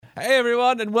Hey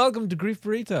everyone, and welcome to Grief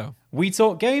Burrito. We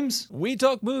talk games, We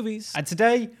talk movies. and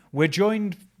today we're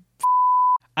joined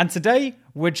by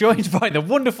the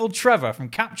wonderful Trevor from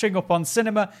Catching Up on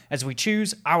Cinema as we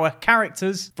choose our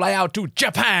characters Fly out to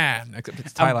Japan. Except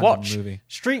it's and Thailand watch in the movie.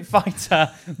 Street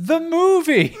Fighter the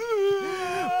movie.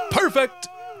 Perfect.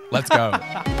 Let's go.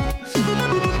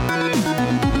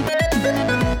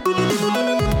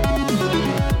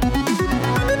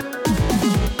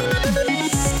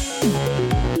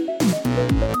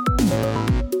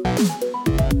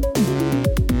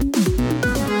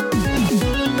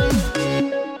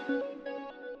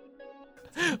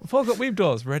 Forgot Weave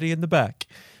Doors ready in the back.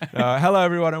 Hello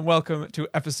everyone and welcome to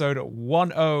episode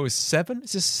 107.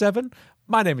 Is this 7?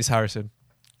 My name is Harrison.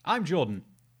 I'm Jordan.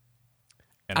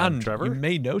 And I'm Trevor. You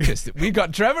may notice that we've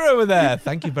got Trevor over there.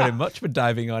 Thank you very much for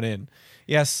diving on in.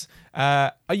 Yes.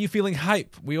 Are you feeling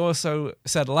hype? We also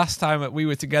said last time that we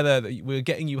were together that we were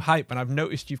getting you hype, and I've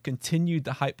noticed you've continued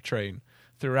the hype train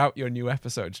throughout your new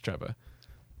episodes, Trevor.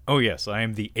 Oh, yes. I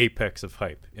am the apex of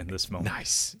hype in this moment.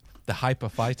 Nice. The hyper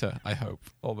fighter, I hope,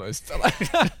 almost.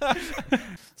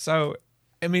 So,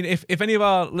 I mean, if any of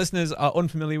our listeners are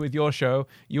unfamiliar with your show,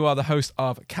 you are the host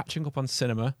of Catching Up on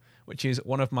Cinema, which is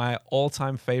one of my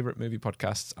all-time favorite movie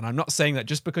podcasts. And I'm not saying that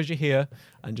just because you're here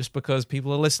and just because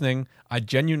people are listening. I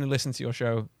genuinely listen to your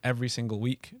show every single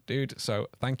week, dude. So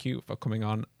thank you for coming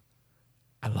on.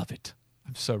 I love it.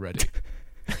 I'm so ready.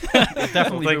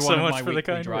 Definitely Thanks one so of much my for the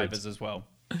weekly kind drivers words. as well.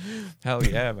 Hell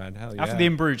yeah, man. Hell yeah. After the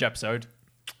In Bruges episode,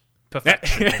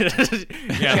 perfect.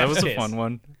 Yeah, that was a Cheers. fun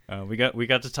one. We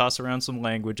got to toss around some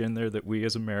language in there that we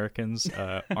as Americans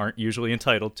aren't usually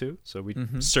entitled to. So we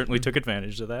certainly took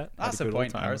advantage of that. That's Had the a good old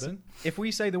point, time with it. Harrison. If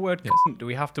we say the word Yes. cunt, do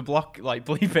we have to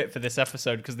bleep it for this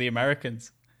episode because the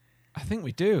Americans? I think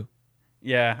we do.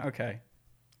 Yeah, okay.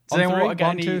 On Does anyone three? want to get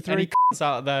 1, 2, 3. any cunts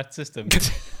out of their system?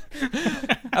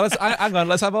 Hang on.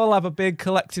 Let's all have a big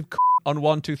collective on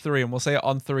 1, 2, 3, and we'll say it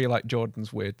on 3 like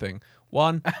Jordan's weird thing.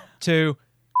 1, 2.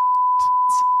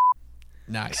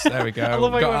 Nice. There we go. I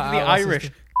love how you Got went for the our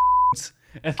Irish.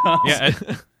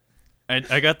 Yeah,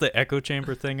 I got the echo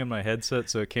chamber thing in my headset,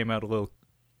 so it came out a little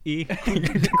E.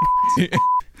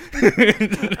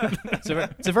 It's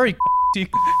a very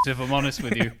if I'm honest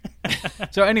with you.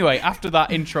 So anyway, after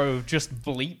that intro of just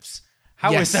bleeps, how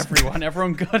is Yes. everyone?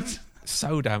 Everyone good?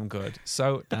 So damn good.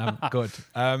 So damn good.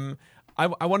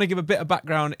 I want to give a bit of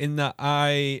background in that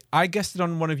I guested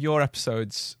on one of your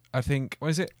episodes. I think,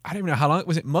 was it? I don't even know how long.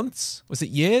 Was it months? Was it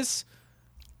years?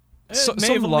 It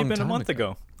may have only been a month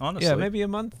ago, honestly. Yeah, maybe a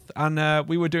month. And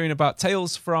we were doing about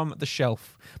Tales from the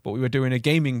Shelf, but we were doing a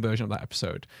gaming version of that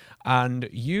episode. And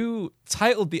you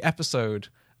titled the episode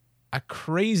a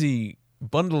crazy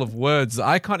bundle of words that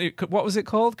I can't. What was it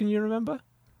called? Can you remember?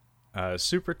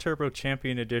 Super Turbo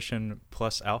Champion Edition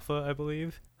plus Alpha, I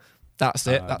believe. That's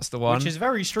it. That's the one. Which is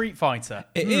very Street Fighter.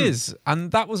 It is.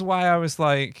 And that was why I was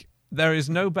like, there is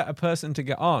no better person to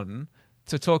get on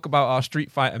to talk about our Street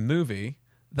Fighter movie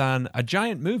than a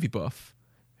giant movie buff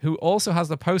who also has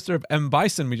the poster of M.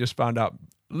 Bison we just found out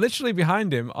literally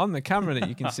behind him on the camera that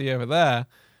you can see over there.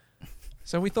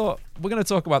 So we thought, we're going to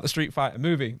talk about the Street Fighter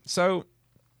movie. So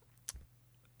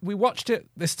we watched it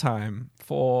this time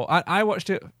I watched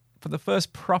it for the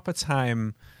first proper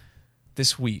time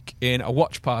this week in a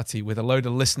watch party with a load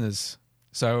of listeners.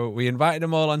 So we invited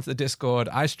them all onto the Discord.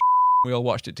 We all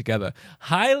watched it together.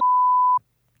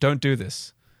 Don't do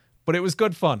this. But it was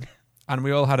good fun. And we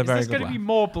all had a very Is this good going to laugh. be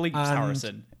more bleeps, And-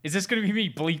 Harrison? Is this going to be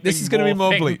me bleeping? This is going to be more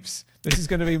things? bleeps. This is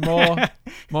going to be more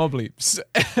bleeps.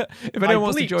 If anyone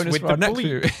wants to bleeped join us with for our the next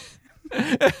view.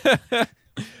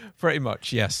 Pretty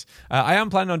much, yes. I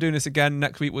am planning on doing this again.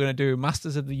 Next week we're going to do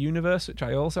Masters of the Universe, which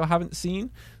I also haven't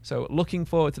seen. So looking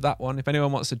forward to that one. If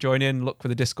anyone wants to join in, look for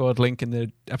the Discord link in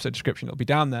the episode description. It'll be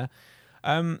down there.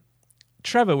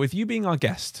 Trevor, with you being our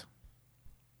guest,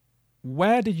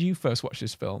 where did you first watch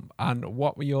this film? And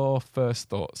what were your first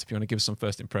thoughts, if you want to give some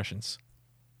first impressions?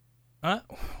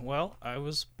 Well, I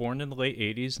was born in the late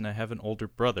 80s, and I have an older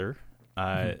brother.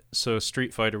 So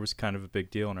Street Fighter was kind of a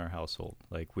big deal in our household.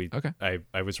 Like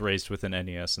I was raised with an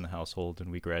NES in the household,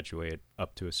 and we graduated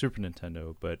up to a Super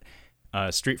Nintendo. But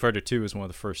Street Fighter 2 was one of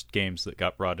the first games that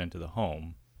got brought into the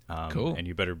home. Cool. And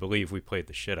you better believe we played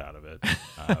the shit out of it.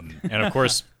 And of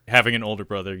course, having an older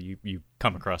brother, you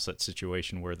come across that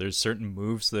situation where there's certain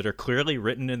moves that are clearly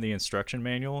written in the instruction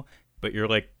manual, but you're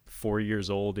like 4 years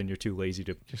old and you're too lazy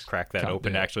to just crack that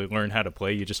open to actually learn how to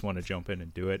play. You just want to jump in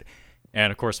and do it.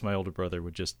 And of course, my older brother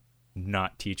would just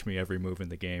not teach me every move in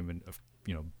the game and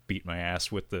beat my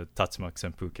ass with the Tatsumaki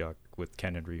Senpukyak with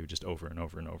Ken and Ryu just over and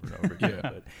over and over and over again.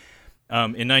 But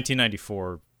in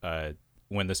 1994,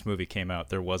 when this movie came out,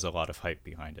 there was a lot of hype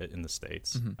behind it in the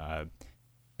States.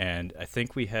 And I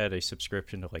think we had a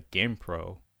subscription to like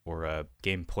GamePro or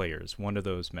Game Players, one of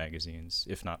those magazines,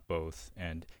 if not both.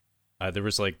 And there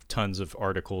was like tons of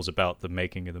articles about the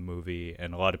making of the movie,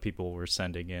 and a lot of people were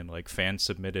sending in like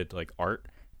fan-submitted like art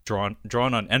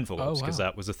drawn on envelopes, because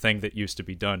that was a thing that used to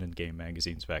be done in game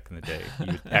magazines back in the day. You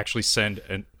would actually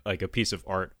send like a piece of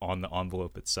art on the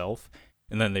envelope itself,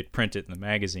 and then they'd print it in the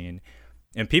magazine.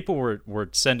 And people were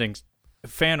sending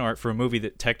fan art for a movie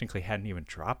that technically hadn't even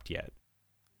dropped yet.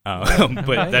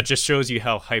 But that just shows you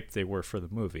how hyped they were for the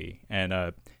movie. And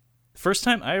the first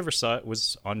time I ever saw it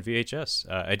was on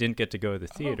VHS. I didn't get to go to the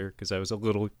theater because I was a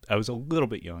little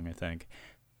bit young, I think.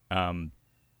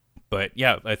 But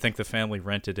yeah, I think the family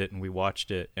rented it and we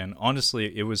watched it. And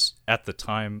honestly, it was at the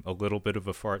time a little bit of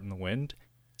a fart in the wind.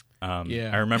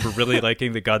 I remember really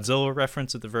liking the Godzilla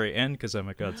reference at the very end because I'm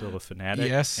a Godzilla fanatic.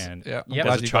 Yes. And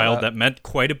as a child, that meant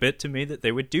quite a bit to me that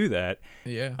they would do that.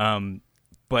 Yeah.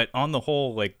 But on the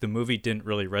whole, like, the movie didn't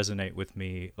really resonate with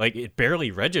me. Like, it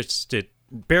barely registered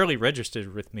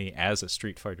with me as a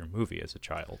Street Fighter movie as a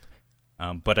child.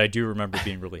 But I do remember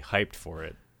being really hyped for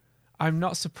it. I'm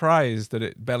not surprised that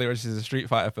it barely registers as a Street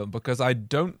Fighter film, because I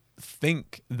don't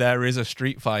think there is a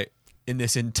street fight in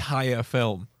this entire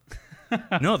film.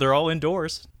 No, they're all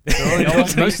indoors.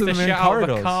 Most of them in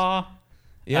corridors. Car.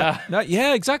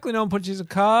 Yeah, exactly. No one punches a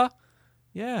car.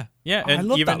 Yeah, and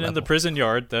even in the prison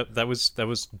yard, that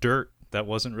was dirt. That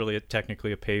wasn't really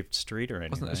technically a paved street or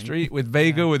anything. Wasn't a street with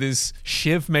Vega with his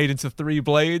shiv made into 3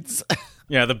 blades.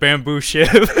 Yeah, the bamboo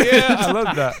shiv. Yeah, I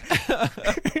love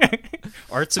that.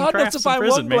 Arts and crafts in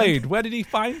prison, one blade. Where did he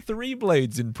find 3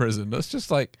 blades in prison? That's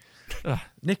just like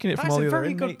nicking it from all the other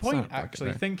inmates. That's a very good point,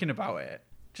 actually, thinking about it.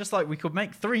 Just like we could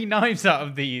make 3 knives out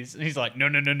of these. And he's like,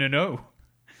 no.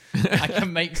 I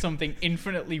can make something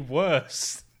infinitely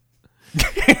worse.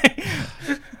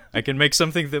 I can make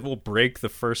something that will break the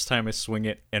first time I swing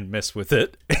it and miss with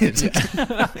it.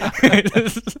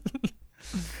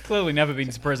 Clearly never been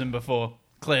to prison before.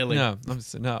 Clearly. No,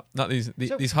 obviously not. Not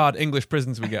these hard English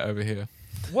prisons we get over here.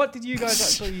 What did you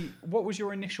guys what was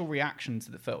your initial reaction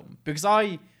to the film? Because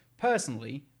I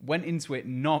personally went into it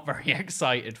not very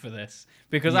excited for this.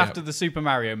 Because after the Super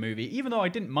Mario movie, even though I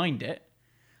didn't mind it,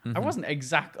 I wasn't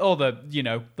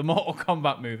the Mortal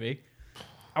Kombat movie,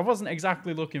 I wasn't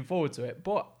exactly looking forward to it,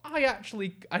 but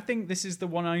I think this is the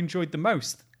one I enjoyed the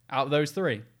most out of those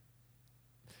 3.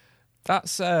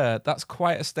 That's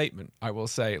quite a statement, I will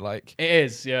say. Like, it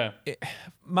is, yeah.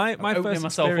 My I'm first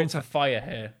myself experience up to fire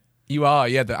here. You are,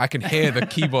 yeah. I can hear the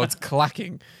keyboards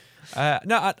clacking.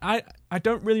 No, I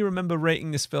don't really remember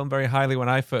rating this film very highly when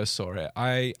I first saw it.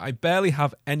 I barely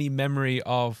have any memory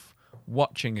of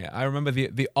watching it. I remember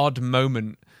the odd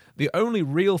moment. The only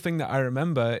real thing that I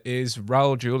remember is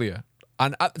Raul Julia.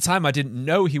 And at the time, I didn't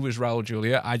know he was Raul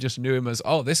Julia. I just knew him as,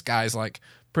 this guy's like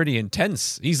pretty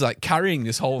intense. He's like carrying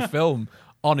this whole film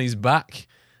on his back.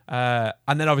 And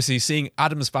then obviously seeing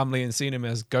Addams Family and seeing him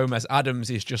as Gomez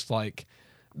Addams is just like,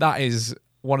 that is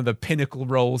one of the pinnacle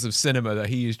roles of cinema, that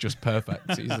he is just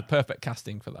perfect. He's the perfect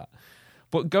casting for that.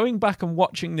 But going back and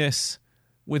watching this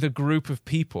with a group of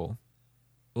people,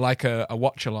 like a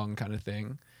watch-along kind of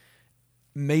thing,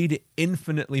 made it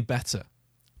infinitely better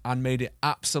and made it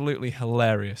absolutely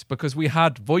hilarious, because we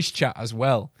had voice chat as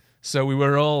well. So we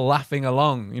were all laughing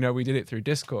along. We did it through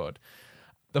Discord.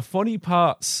 The funny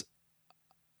parts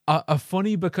are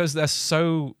funny because they're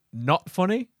so not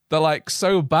funny. They're like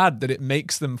so bad that it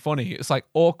makes them funny. It's like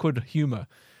awkward humor.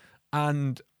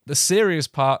 And the serious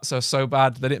parts are so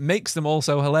bad that it makes them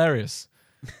also hilarious.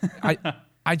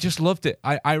 I just loved it.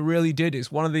 I really did.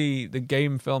 It's one of the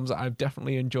game films that I've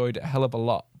definitely enjoyed a hell of a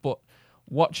lot. But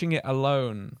watching it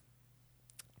alone,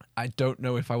 I don't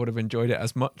know if I would have enjoyed it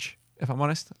as much, if I'm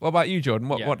honest. What about you, Jordan?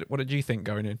 What did you think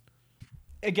going in?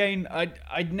 Again,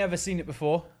 I'd never seen it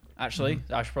before, actually.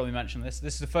 I should probably mention this.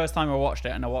 This is the first time I watched it,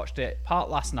 and I watched it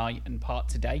part last night and part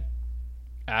today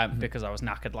because I was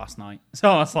knackered last night.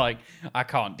 So I was like, I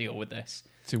can't deal with this.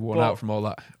 Too worn out from all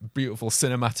that beautiful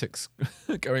cinematics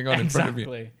going on in front of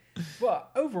you. But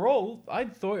overall, I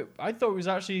thought it was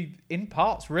actually in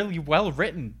parts really well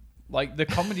written. Like, the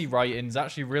comedy writing's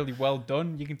actually really well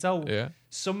done. You can tell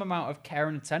some amount of care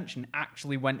and attention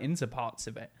actually went into parts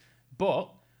of it. But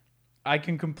I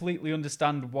can completely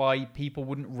understand why people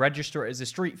wouldn't register it as a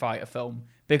Street Fighter film,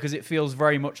 because it feels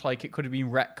very much like it could have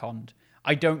been retconned.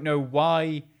 I don't know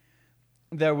why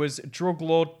there was drug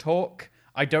lord talk.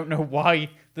 I don't know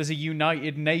why there's a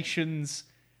United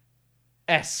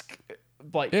Nations-esque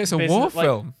like it's a war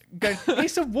film.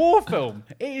 It's a war film.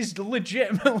 It is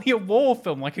legitimately a war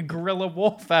film, like a guerrilla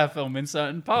warfare film in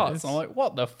certain parts. I'm like,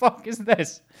 what the fuck is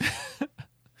this?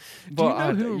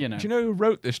 Do you know who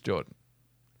wrote this, Jordan?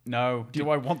 No. Do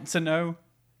I want to know?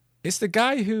 It's the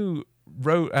guy who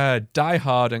wrote Die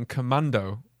Hard and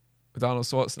Commando with Arnold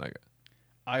Schwarzenegger.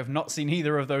 I have not seen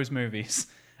either of those movies.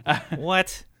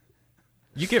 What?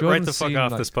 You get right the fuck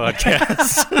off this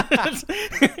podcast.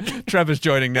 Trevor's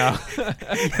joining now.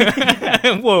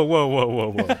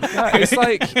 Whoa. It's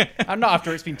like... I'm not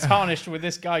after it's been tarnished with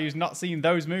this guy who's not seen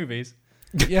those movies.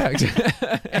 Yeah.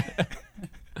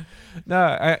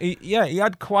 No, he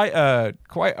had quite a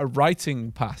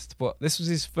writing past, but this was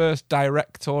his first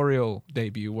directorial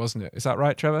debut, wasn't it? Is that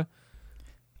right, Trevor?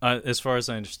 As far as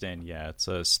I understand, yeah. It's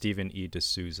Stephen E.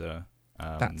 D'Souza.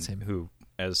 That's him. Who,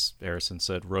 as Harrison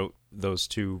said, wrote those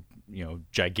two,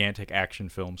 gigantic action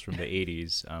films from the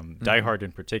 80s. Die Hard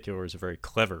in particular is a very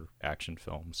clever action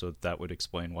film, so that would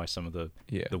explain why some of the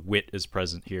wit is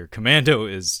present here. Commando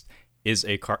is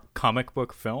a comic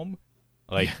book film.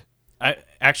 Like,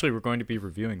 we're going to be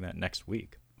reviewing that next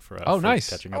week for nice.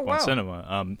 Catching Up on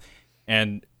Cinema.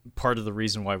 And part of the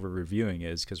reason why we're reviewing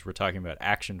is because we're talking about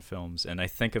action films, and I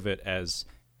think of it as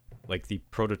like the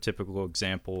prototypical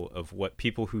example of what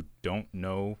people who don't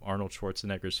know Arnold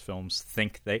Schwarzenegger's films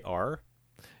think they are.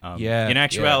 In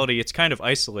actuality, it's kind of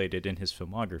isolated in his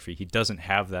filmography. He doesn't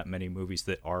have that many movies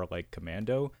that are like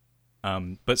Commando,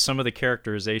 but some of the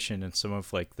characterization and some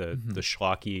of like the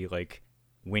schlocky, like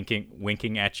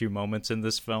winking at you moments in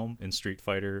this film in Street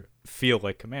Fighter feel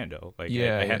like Commando. Like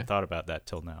I hadn't thought about that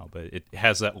till now, but it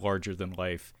has that larger than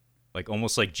life, like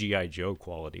almost like G.I. Joe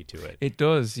quality to it. It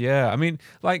does, yeah. I mean,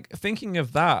 like thinking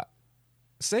of that,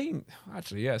 saying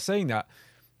that,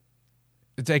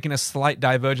 taking a slight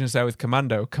divergence there with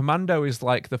Commando. Commando is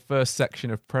like the first section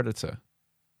of Predator.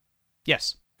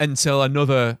 Yes. Until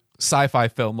another sci-fi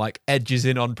film like edges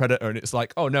in on Predator, and it's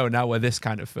like, oh no, now we're this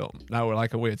kind of film. Now we're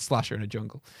like a weird slasher in a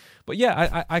jungle. But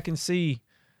yeah, I can see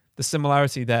the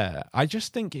similarity there. I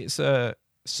just think it's a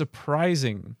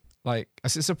surprising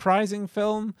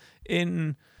film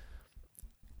in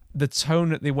the tone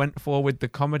that they went for with the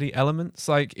comedy elements.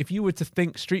 Like, if you were to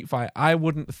think Street Fighter, I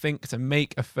wouldn't think to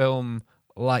make a film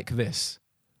like this.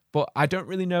 But I don't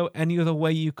really know any other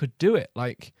way you could do it.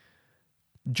 Like,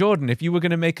 Jordan, if you were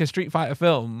going to make a Street Fighter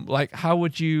film, like, how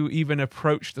would you even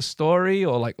approach the story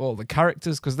or like all the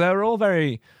characters? Because they're all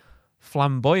very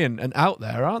flamboyant and out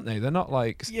there, aren't they? They're not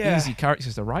like easy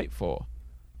characters to write for.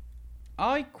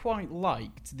 I quite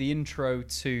liked the intro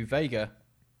to Vega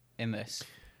in this.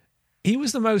 He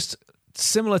was the most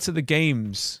similar to the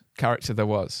game's character there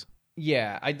was.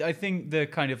 Yeah, I think the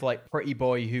kind of like pretty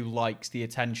boy who likes the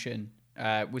attention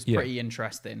was pretty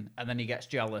interesting, and then he gets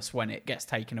jealous when it gets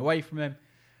taken away from him.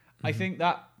 I think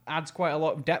that adds quite a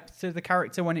lot of depth to the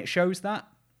character when it shows that.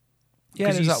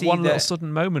 Yeah, there's that one little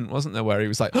sudden moment, wasn't there, where he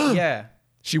was like, oh, yeah,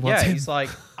 she wants him. He's like,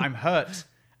 I'm hurt.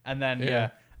 And then,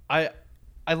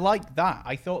 I like that.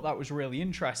 I thought that was really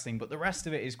interesting, but the rest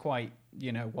of it is quite,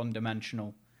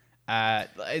 one-dimensional.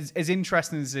 As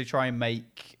interesting as they try and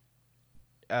make,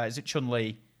 is it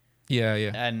Chun-Li? Yeah.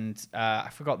 And I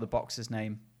forgot the boxer's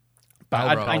name.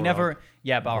 Balrog. I never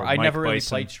really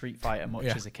Bison. played Street Fighter much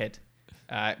as a kid.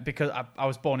 Because I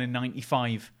was born in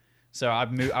 95, so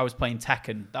I was playing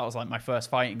Tekken. That was like my first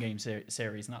fighting game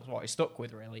series, and that's what I stuck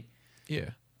with, really. Yeah.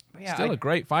 Still a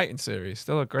great fighting series.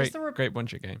 Still a great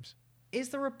bunch of games. Is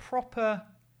there a proper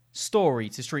story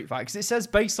to Street Fighter? Because it says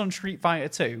based on Street Fighter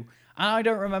 2, and I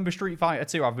don't remember Street Fighter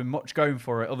 2 having much going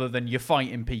for it other than you're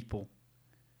fighting people.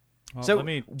 Well, so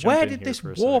where did this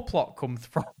war plot come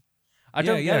from? I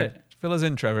don't get it. Fill us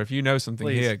in, Trevor. If you know something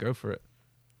here, go for it.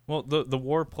 Well, the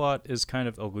war plot is kind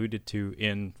of alluded to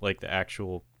in like the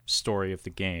actual story of the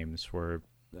games, where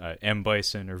M.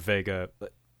 Bison or Vega.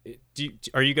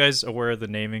 Are you guys aware of the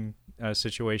naming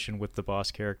situation with the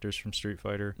boss characters from Street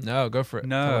Fighter? No, go for it.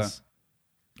 No.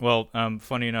 Well,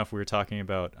 funny enough, we were talking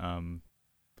about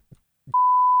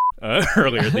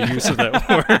earlier the use of that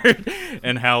word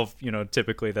and how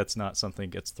typically that's not something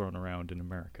that gets thrown around in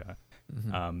America.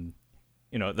 Mm-hmm.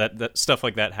 That stuff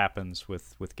like that happens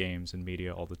with games and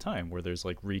media all the time, where there's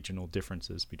like regional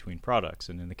differences between products.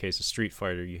 And in the case of Street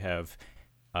Fighter, you have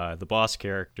the boss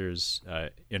characters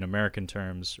in American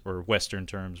terms, or Western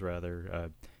terms rather,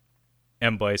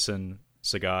 M. Bison,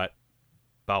 Sagat,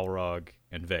 Balrog,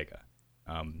 and Vega.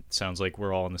 Sounds like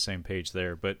we're all on the same page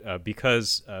there. But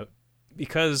because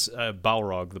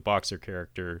Balrog, the boxer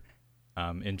character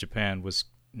in Japan, was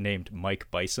named Mike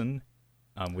Bison,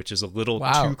 which is a little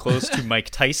too close to Mike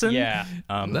Tyson. Yeah,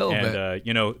 a little bit.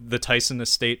 The Tyson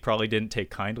estate probably didn't take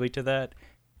kindly to that.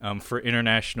 for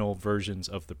international versions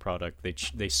of the product,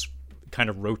 they kind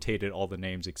of rotated all the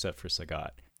names except for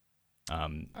Sagat.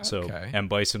 So M.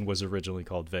 Bison was originally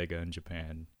called Vega in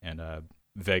Japan, and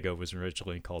Vega was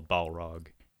originally called Balrog,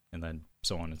 and then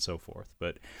so on and so forth.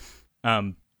 But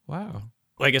wow.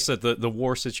 Like I said, the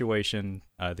war situation,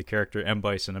 the character M.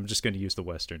 Bison, I'm just going to use the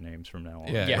Western names from now on.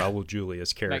 Yeah. Raul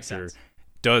Julia's character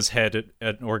does head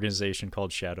an organization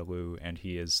called Shadaloo, and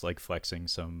he is like flexing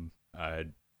some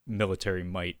military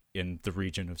might in the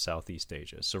region of Southeast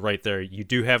Asia. So right there, you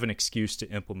do have an excuse to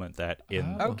implement that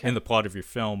in the plot of your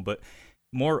film. But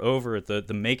moreover,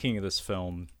 the making of this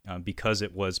film, because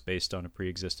it was based on a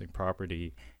pre-existing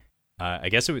property, I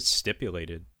guess it was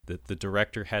stipulated that the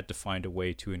director had to find a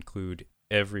way to include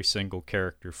every single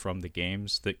character from the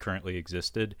games that currently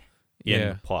existed in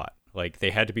the plot. Like,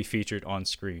 they had to be featured on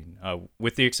screen,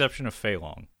 with the exception of Fei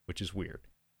Long, which is weird.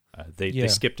 They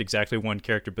skipped exactly one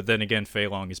character, but then again, Fei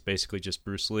Long is basically just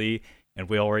Bruce Lee, and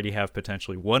we already have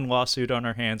potentially one lawsuit on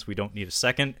our hands. We don't need a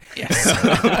second. Yes.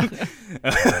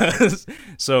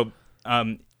 So,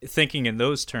 thinking in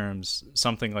those terms,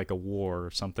 something like a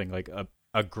war, something like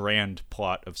a grand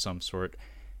plot of some sort,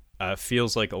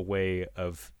 feels like a way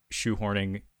of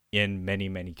shoehorning in many,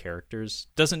 many characters.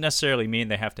 Doesn't necessarily mean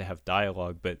they have to have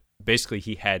dialogue, but basically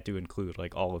he had to include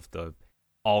like all of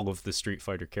the Street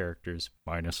Fighter characters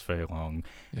minus Fei Long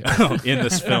in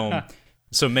this film.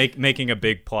 So making a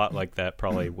big plot like that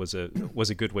probably was a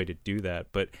good way to do that.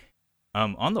 But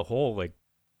on the whole, like,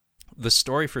 the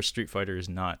story for Street Fighter is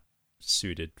not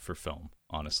suited for film,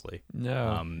 honestly.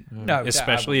 No,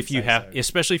 especially if you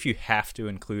have to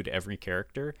include every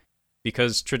character,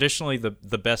 because traditionally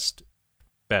the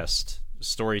best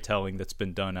storytelling that's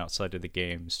been done outside of the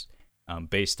games,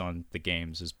 based on the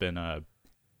games, has been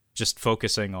just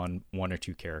focusing on one or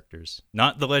two characters.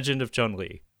 Not The Legend of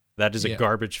Chun-Li. That is a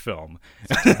garbage film.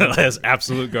 That is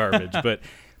absolute garbage.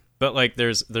 But like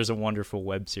there's a wonderful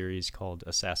web series called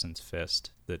Assassin's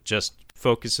Fist that just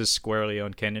focuses squarely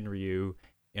on Ken and Ryu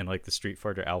in like the Street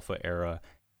Fighter Alpha era.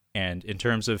 And in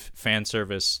terms of fan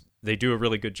service, they do a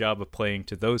really good job of playing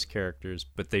to those characters,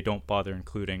 but they don't bother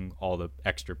including all the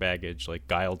extra baggage. Like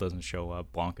Guile doesn't show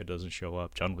up, Blanca doesn't show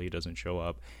up, Chun-Li doesn't show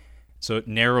up. So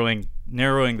narrowing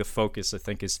the focus, I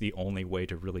think, is the only way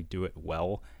to really do it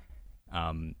well.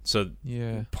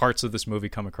 Parts of this movie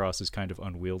come across as kind of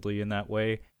unwieldy in that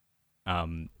way.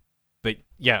 But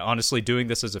yeah, honestly, doing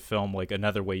this as a film, like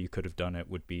another way you could have done it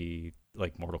would be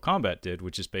like Mortal Kombat did,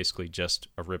 which is basically just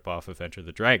a ripoff of Enter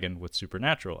the Dragon with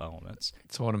supernatural elements.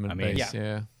 Tournament based,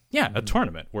 Yeah, a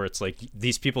tournament where it's like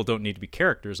these people don't need to be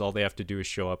characters. All they have to do is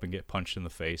show up and get punched in the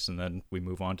face, and then we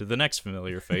move on to the next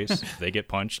familiar face. They get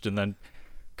punched, and then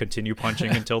continue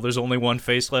punching until there's only one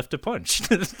face left to punch.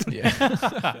 That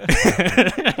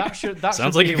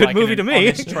sounds like a good movie to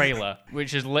me. Trailer,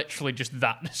 which is literally just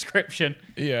that description.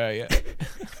 Yeah.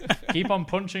 Keep on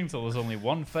punching till there's only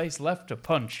one face left to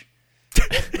punch.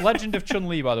 Legend of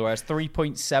Chun-Li, by the way, has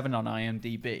 3.7 on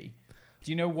IMDb.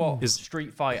 Do you know what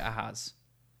Street Fighter has?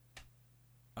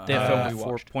 The film we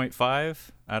watched. 4.5?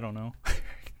 I don't know.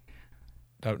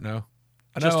 Don't know.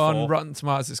 I Just know on 4. Rotten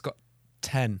Tomatoes it's got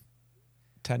 10%,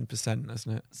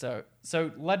 isn't it?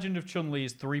 So Legend of Chun-Li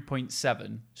is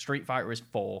 3.7. Street Fighter is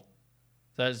 4.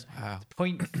 So there's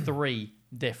 0.3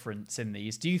 difference in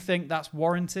these. Do you think that's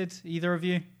warranted, either of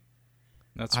you?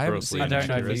 That's I grossly I don't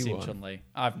know if you've inaccurate. seen Chun-Li.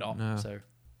 I've not. No. So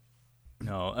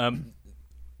No.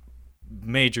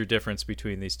 Major difference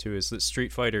between these two is that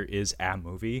Street Fighter is a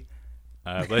movie.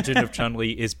 Legend of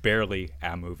Chun-Li is barely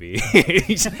a movie.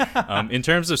 In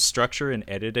terms of structure and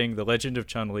editing, The Legend of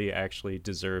Chun-Li actually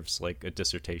deserves like a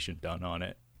dissertation done on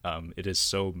it. It is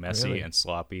so messy and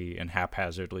sloppy and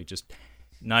haphazardly, just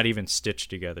not even stitched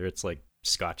together. It's like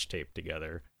Scotch taped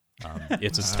together.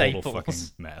 It's a total fucking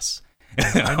mess.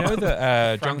 I know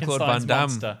that Jean-Claude Van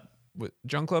Frankenstein's Damme.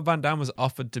 Jean-Claude Van Damme was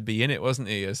offered to be in it, wasn't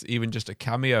he? As even just a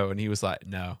cameo, and he was like,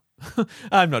 "No,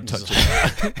 I'm not touching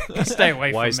that." Stay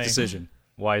away Wise from me. decision.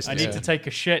 Wise I decision. need to take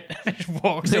a shit. And just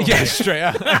walks away. Yeah, straight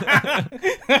out.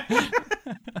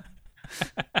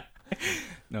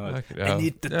 No, I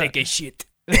need to take a shit.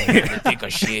 take a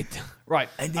shit. Right.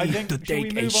 I need think to should take we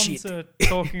a move on shit. to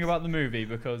talking about the movie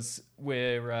because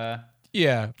we're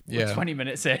Yeah. 20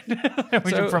 minutes in.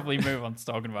 We So- should probably move on to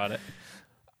talking about it.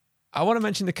 I want to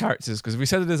mention the characters because we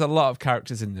said that there's a lot of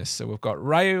characters in this. So we've got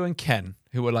Ryu and Ken,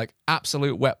 who are like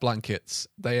absolute wet blankets.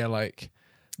 They are like,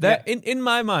 in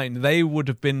my mind, they would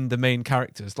have been the main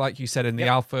characters, like you said in the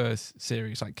Alpha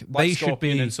series. Like they should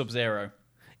Scorpion be. and Sub-Zero.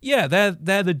 Yeah,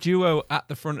 they're the duo at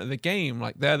the front of the game.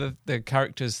 Like they're the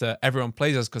characters that everyone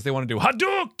plays as because they want to do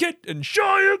Hadouken and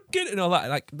Shoryuken and all that.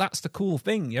 Like that's the cool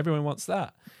thing. Everyone wants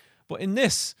that. But in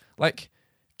this, like,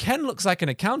 Ken looks like an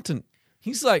accountant.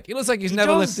 He looks like he's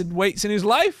never lifted weights in his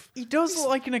life. He does look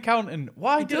like an accountant.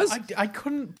 I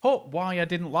couldn't put why I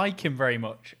didn't like him very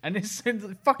much. And it's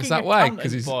the fucking Is that why?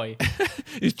 Because boy.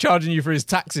 He's charging you for his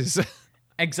taxes.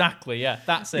 Exactly, yeah.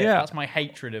 That's it. Yeah. That's my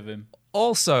hatred of him.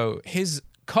 Also, his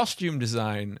costume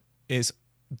design is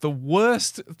the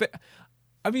worst.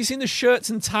 Have you seen the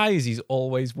shirts and ties he's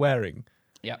always wearing?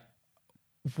 Yeah.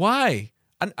 Why?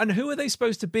 And who are they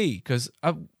supposed to be? Because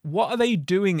what are they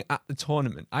doing at the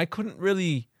tournament? I couldn't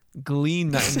really glean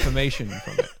that information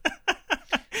from it.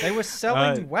 They were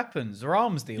selling weapons or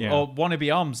arms dealers, or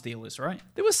wannabe arms dealers, right?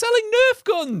 They were selling Nerf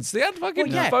guns. They had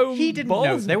fucking foam he didn't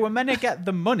balls. know. They were meant to get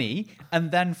the money and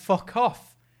then fuck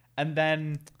off. And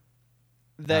then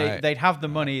they'd have the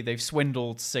money. They've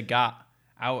swindled Sagat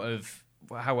out of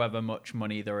however much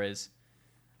money there is.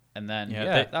 And then,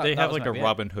 they have like a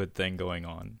Robin Hood thing going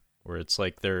on, where it's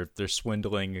like they're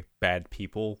swindling bad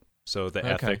people, so the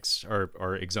ethics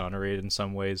are exonerated in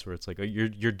some ways, where it's like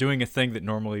you're doing a thing that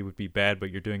normally would be bad, but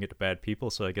you're doing it to bad people,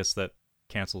 so I guess that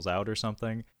cancels out or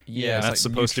something. Yeah, and that's like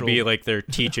supposed to be like their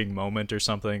teaching moment or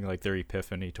something, like their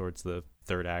epiphany towards the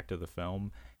third act of the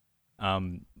film.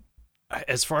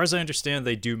 As far as I understand,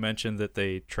 they do mention that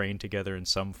they trained together in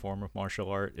some form of martial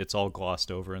art. It's all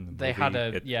glossed over in the movie. They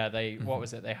had what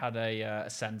was it? They had a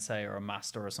sensei or a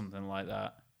master or something like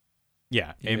that.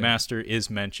 Yeah, a master is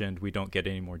mentioned. We don't get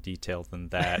any more detail than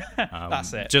that.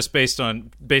 That's it. Just based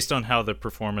on how the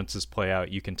performances play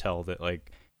out, you can tell that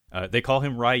they call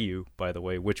him Ryu, by the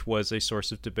way, which was a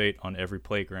source of debate on every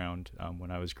playground when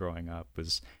I was growing up.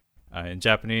 Was in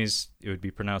Japanese it would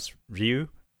be pronounced Ryu.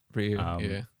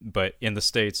 Ryu, But in the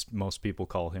States, most people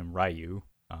call him Ryu.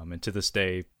 And to this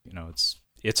day,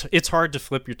 it's hard to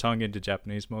flip your tongue into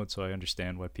Japanese mode, so I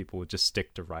understand why people would just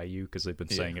stick to Ryu, because they've been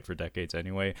saying it for decades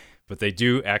anyway. But they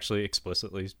do actually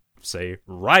explicitly say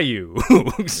Ryu.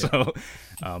 So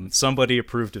somebody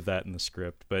approved of that in the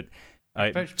script. But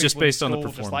just based on the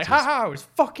performance, just like, haha, I was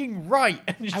fucking right,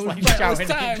 and just like shouting.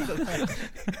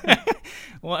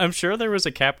 Well, I'm sure there was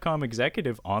a Capcom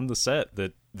executive on the set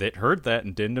that heard that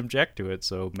and didn't object to it,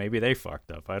 so maybe they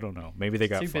fucked up. I don't know. Maybe they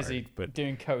got too fired, busy but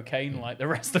doing cocaine like the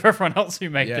rest of everyone else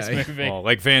who made this movie. Well,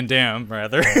 like Van Damme,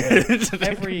 rather.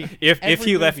 if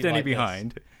he left any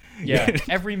behind. Yeah,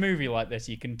 every movie like this,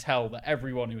 you can tell that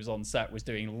everyone who was on set was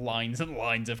doing lines and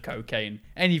lines of cocaine.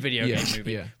 Any video game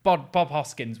movie. Yeah. Bob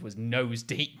Hoskins was nose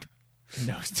deep.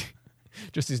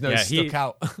 Just his nose stuck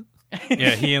out.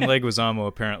 Yeah, he and Leguizamo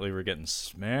apparently were getting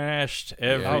smashed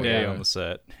every day on the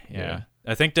set. Yeah.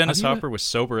 I think Dennis Hopper was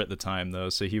sober at the time, though,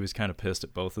 so he was kind of pissed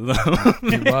at both of them.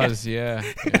 He was, yeah.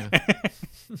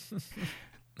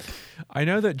 I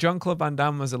know that Jean-Claude Van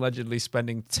Damme was allegedly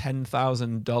spending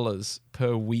 $10,000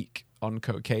 per week on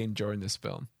cocaine during this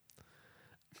film.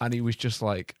 And he was just,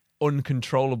 like,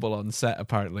 uncontrollable on set,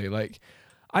 apparently. Like,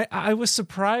 I was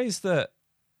surprised that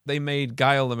they made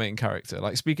Guile the main character.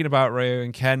 Like, speaking about Ryu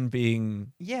and Ken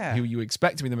being who you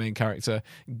expect to be the main character,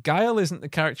 Guile isn't the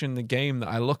character in the game that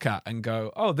I look at and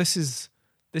go, oh, this is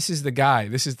the guy.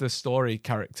 This is the story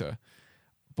character.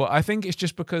 But I think it's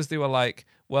just because they were like,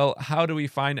 well, how do we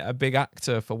find a big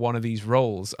actor for one of these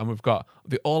roles? And we've got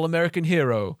the all-American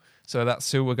hero, so that's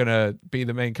who we're going to be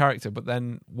the main character. But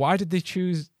then why did they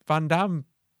choose Van Damme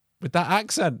with that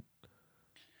accent?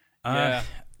 Yeah.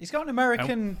 He's got an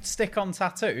American stick-on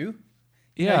tattoo.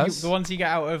 Yeah. The ones you get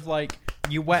out of, like,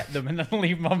 you wet them and then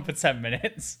leave them on for 10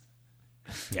 minutes.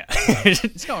 Yeah.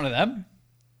 It's got one of them.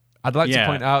 I'd like to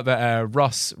point out that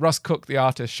Ross Cook, the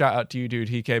artist, shout out to you, dude.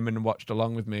 He came in and watched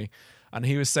along with me. And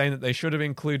he was saying that they should have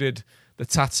included the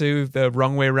tattoo the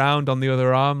wrong way round on the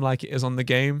other arm like it is on the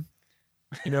game.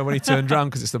 You know, when he turned around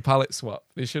because it's the palette swap.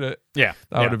 They should have. Yeah.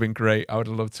 That would have been great. I would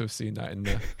have loved to have seen that in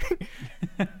there.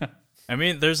 I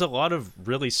mean, there's a lot of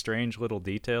really strange little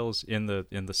details in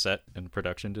the set and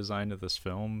production design of this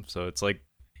film. So it's like,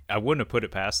 I wouldn't have put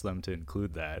it past them to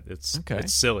include that. It's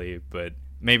silly, but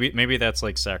maybe that's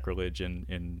like sacrilege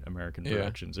in American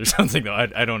productions or something, though.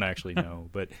 I don't actually know.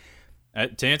 But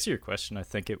to answer your question, I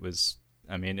think it was,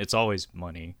 I mean, it's always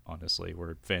money, honestly,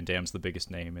 where Van Damme's the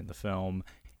biggest name in the film.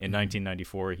 In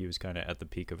 1994, he was kind of at the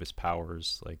peak of his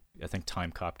powers. Like, I think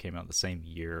Time Cop came out the same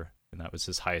year, and that was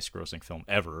his highest grossing film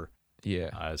ever.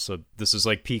 Yeah. So this is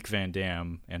like peak Van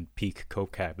Damme and peak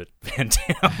Coke Habit Van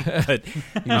Damme. But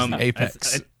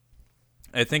apex.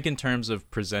 I think in terms of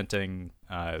presenting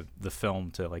the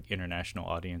film to like international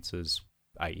audiences,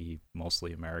 i.e.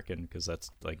 mostly American, because that's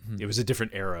like it was a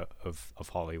different era of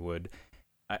Hollywood.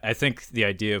 I think the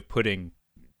idea of putting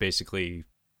basically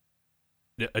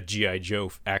a G.I.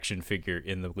 Joe action figure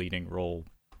in the leading role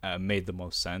made the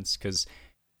most sense, because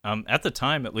At the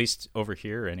time, at least over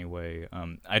here anyway,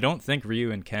 I don't think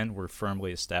Ryu and Ken were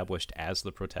firmly established as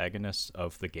the protagonists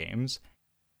of the games.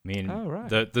 I mean,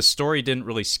 the story didn't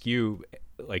really skew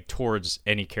like towards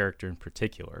any character in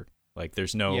particular. Like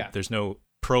there's no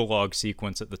prologue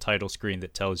sequence at the title screen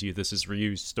that tells you this is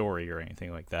Ryu's story or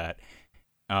anything like that.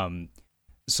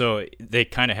 So they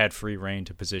kind of had free reign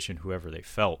to position whoever they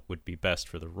felt would be best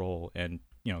for the role. And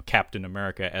Captain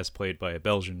America, as played by a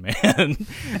Belgian man,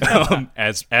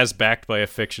 as backed by a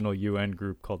fictional UN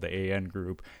group called the AN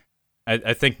Group,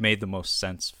 I think made the most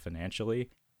sense financially,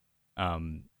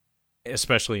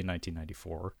 especially in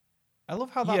 1994. I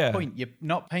love how that point, you're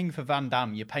not paying for Van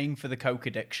Damme, you're paying for the coke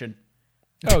addiction.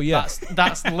 Oh, yeah.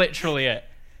 That's literally it.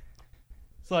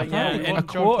 It's like, and a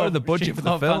quarter of the budget for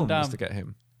the film was to get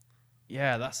him.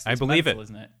 Yeah, that's I believe mental, it,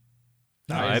 isn't it?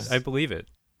 No, I believe it.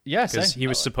 Yeah, because he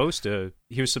was supposed to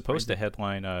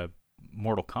headline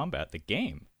Mortal Kombat, the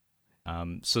game.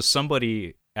 So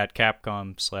somebody at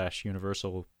Capcom /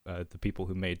 Universal, the people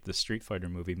who made the Street Fighter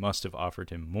movie, must have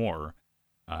offered him more.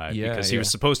 Because he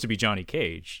was supposed to be Johnny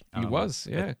Cage. He was,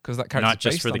 because that character's not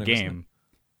just based for the on him, game.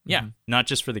 Yeah, not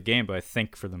just for the game, but I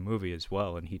think for the movie as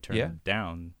well. And he turned it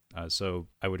down. So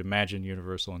I would imagine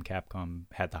Universal and Capcom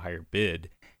had the higher bid.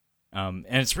 And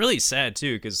it's really sad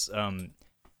too, because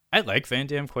I like Van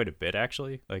Damme quite a bit,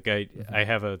 actually. Like I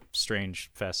have a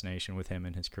strange fascination with him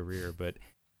and his career, but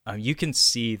you can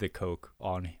see the coke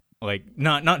on, like,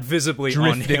 not visibly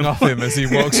drifting on him. off him as he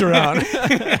walks around.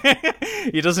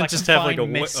 He doesn't just have like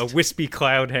a wispy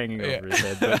cloud hanging over his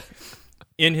head, but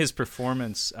in his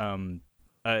performance,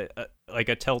 like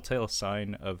a telltale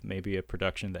sign of maybe a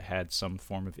production that had some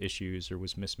form of issues or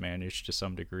was mismanaged to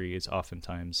some degree is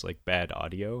oftentimes like bad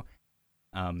audio.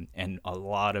 And a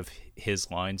lot of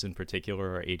his lines in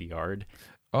particular are ADR'd.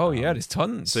 Oh yeah, there's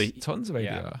tons of ADR.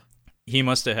 Yeah. He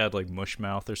must have had like mush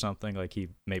mouth or something. Like he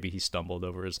stumbled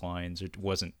over his lines, or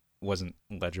wasn't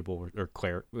legible or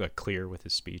clear with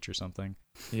his speech or something.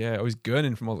 Yeah, I was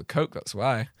gurning from all the coke. That's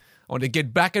why I want to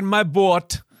get back in my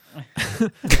boat.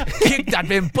 Kick that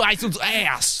Van Bison's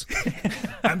ass.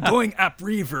 I'm going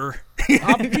upriver.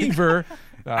 Upriver.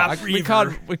 We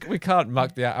can't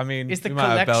muck that. I mean, it's the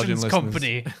collections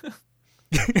company.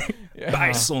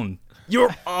 Bison,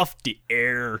 you're off the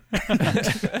air.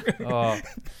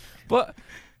 But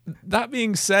that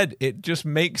being said, it just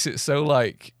makes it so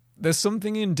like there's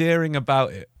something endearing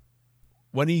about it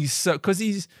when he's so, because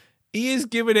he is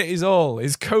giving it his all,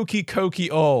 his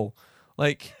cokey all.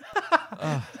 Like,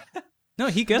 no,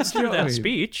 he gets through that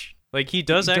speech. Like he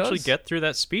does get through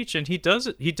that speech, and he does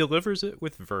it. He delivers it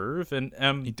with verve. And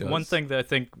one thing that I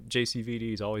think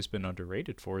JCVD has always been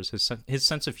underrated for is his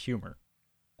sense of humor.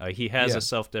 He has a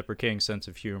self-deprecating sense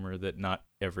of humor that not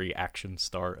every action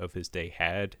star of his day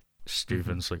had.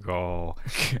 Steven Seagal.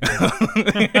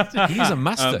 He's a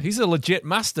master. He's a legit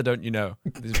master, don't you know?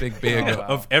 This big beard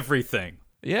of everything.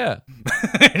 Yeah,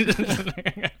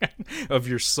 of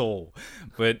your soul.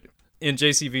 But in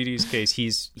JCVD's case,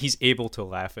 he's able to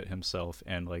laugh at himself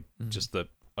and like just the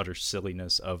utter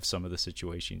silliness of some of the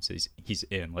situations he's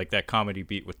in. Like that comedy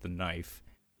beat with the knife.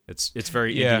 It's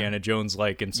very Indiana Jones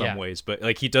like in some ways, but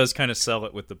like he does kind of sell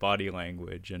it with the body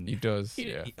language, and he does.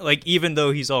 Like even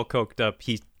though he's all coked up,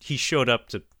 he showed up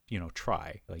to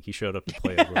try. Like he showed up to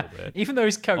play a little bit. Even though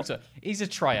he's coked up, he's a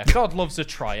trier. God loves a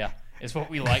trier, is what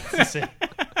we like to see.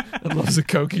 God loves a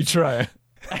cokey trier.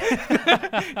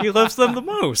 He loves them the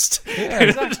most. Yeah,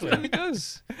 exactly. He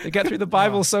does. They get through the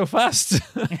Bible so fast.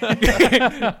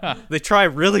 They try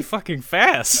really fucking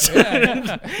fast.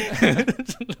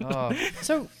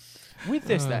 So, with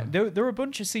this, then there were a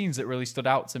bunch of scenes that really stood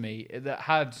out to me that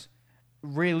had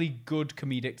really good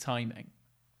comedic timing.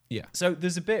 Yeah. So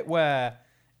there's a bit where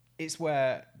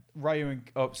Ryu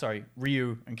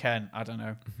and Ken, I don't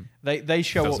know, they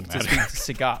show up to speak to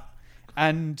Sagat,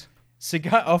 and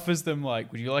Sagat offers them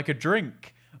like, would you like a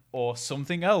drink or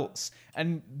something else?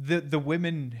 And the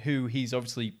women who he's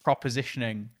obviously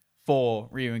propositioning for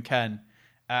Ryu and Ken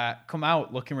come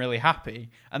out looking really happy,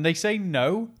 and they say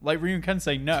no. Like Ryu and Ken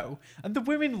say no, and the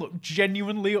women look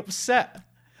genuinely upset.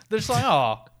 They're just like,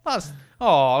 I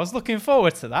was looking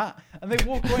forward to that, and they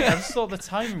walk away. I just thought the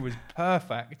timing was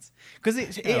perfect because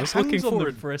it hangs on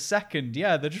them for a second.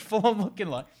 Yeah, they're just full on looking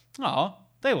like,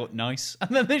 they look nice, and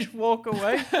then they just walk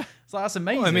away. So that's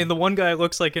amazing. Well, I mean, the one guy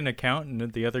looks like an accountant,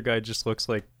 and the other guy just looks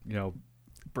like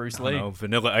Bruce Lee,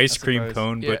 vanilla ice cream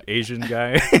cone, but Asian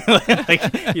guy.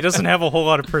 Like he doesn't have a whole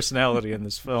lot of personality in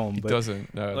this film. He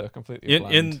doesn't. No, they're completely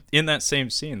bland. In that same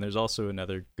scene, there's also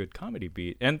another good comedy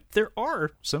beat, and there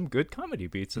are some good comedy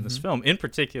beats in this film. In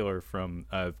particular, from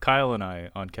Kyle and I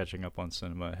on Catching Up on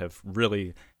Cinema have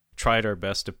really tried our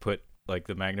best to put like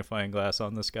the magnifying glass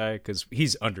on this guy because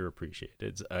he's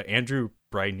underappreciated. Andrew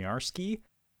Bryniarski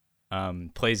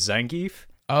plays Zangief.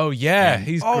 Oh yeah,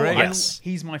 he's great. Yes.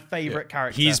 He's my favorite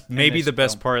character. He's maybe the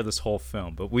best film. part of this whole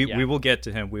film, but we will get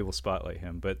to him. We will spotlight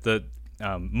him. But the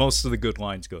most of the good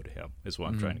lines go to him, is what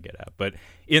I'm trying to get at. But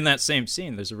in that same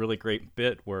scene, there's a really great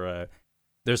bit where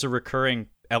there's a recurring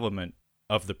element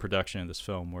of the production of this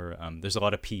film where there's a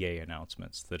lot of PA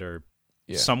announcements that are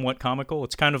somewhat comical.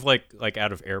 It's kind of like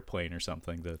out of Airplane or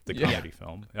something, the comedy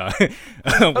film,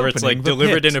 where it's like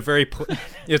delivered in a very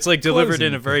delivered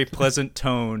in a very pleasant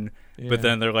tone. But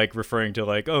then they're like referring to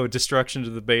like, oh, destruction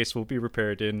to the base will be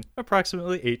repaired in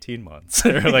approximately 18 months.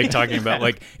 They're like talking about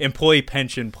like employee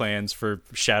pension plans for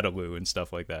Shadaloo and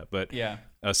stuff like that. But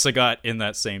Sagat in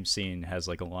that same scene has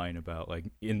like a line about like,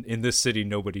 in this city,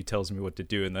 nobody tells me what to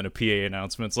do. And then a PA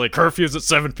announcement's like, curfew's at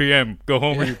 7 p.m. Go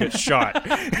home or you get shot.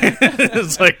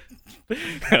 It's like,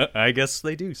 I guess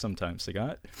they do sometimes,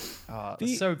 Sagat.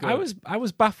 So good. I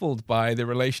was baffled by the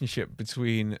relationship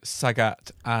between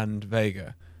Sagat and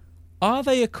Vega. Are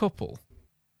they a couple?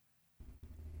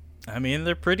 I mean,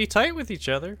 they're pretty tight with each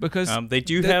other because they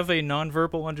do have a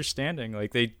nonverbal understanding.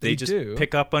 Like they just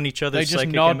pick up on each other's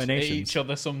psychic emanations. At each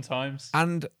other sometimes.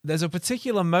 And there's a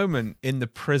particular moment in the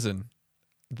prison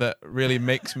that really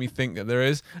makes me think that there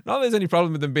is. Not that there's any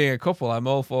problem with them being a couple. I'm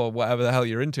all for whatever the hell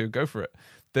you're into. Go for it.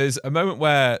 There's a moment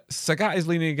where Sagat is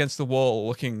leaning against the wall,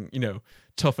 looking,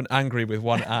 tough and angry with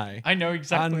one eye. I know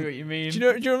exactly what you mean.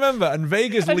 Do you remember? And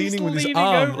Vega's leaning with his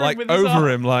arm over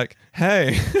him, like,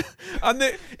 hey. And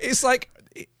it's like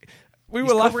we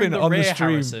were laughing on the stream.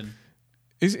 Harrison.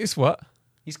 It's what?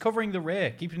 He's covering the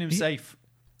rear, keeping him safe.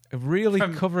 Really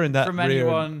covering that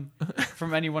rear.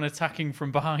 From anyone attacking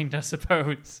from behind, I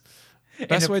suppose.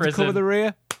 Best way to cover the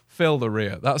rear? Fill the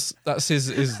rear. That's his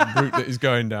route that he's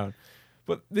going down.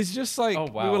 But there's just like,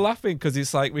 we were laughing because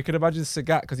it's like, we could imagine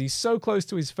Sagat, because he's so close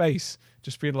to his face,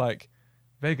 just being like,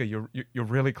 Vega, you're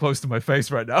really close to my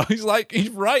face right now. He's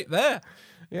right there.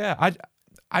 Yeah,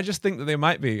 I just think that they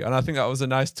might be. And I think that was a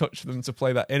nice touch for them to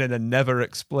play that in and then never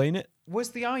explain it. Was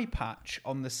the eye patch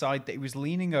on the side that he was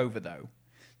leaning over, though?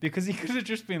 Because he could have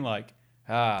just been like,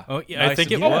 oh yeah, nice, I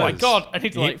think it was. Oh my god! I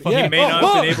need to he may not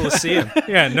have been able to see him.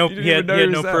 Yeah, no, he had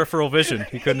no peripheral vision.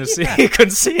 He couldn't see. He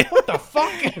couldn't see him. What the fuck?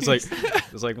 It's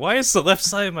like, why is the left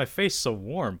side of my face so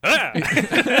warm?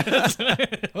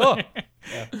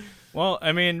 Well,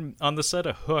 I mean, on the set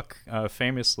of Hook,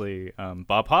 famously,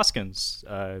 Bob Hoskins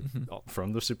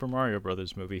from the Super Mario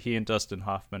Brothers movie, he and Dustin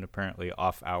Hoffman apparently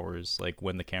off hours, like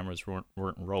when the cameras weren't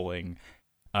rolling,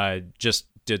 just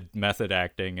did method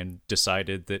acting and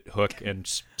decided that Hook and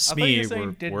Smee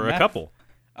were a couple.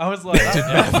 I was like,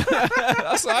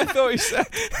 that's what I thought he said.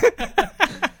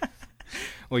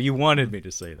 Well, you wanted me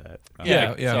to say that.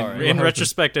 Yeah. Sorry. In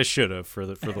retrospect, I should have for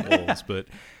the Wolves, but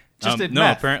just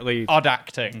apparently odd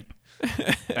acting.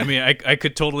 I mean, I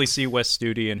could totally see Wes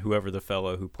Studi and whoever the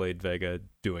fellow who played Vega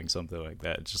doing something like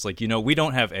that. It's just like, we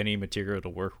don't have any material to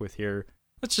work with here.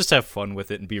 Let's just have fun with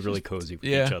it and be really cozy with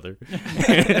each other.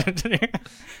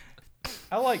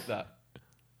 I like that.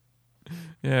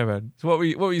 Yeah, man. So what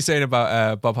were you saying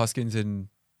about Bob Hoskins and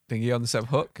thingy on the set of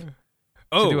Hook?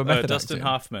 Dustin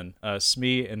Hoffman,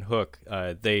 Smee and Hook,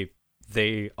 they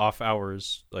off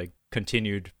hours like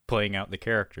continued playing out the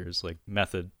characters like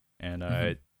method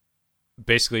and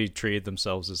basically treated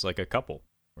themselves as like a couple.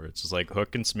 Where it's just like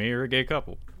Hook and Smee are a gay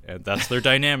couple, and that's their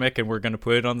dynamic, and we're going to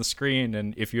put it on the screen.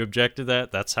 And if you object to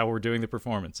that, that's how we're doing the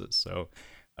performances. So,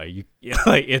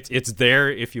 it's there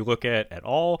if you look at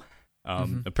all.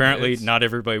 Apparently, not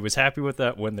everybody was happy with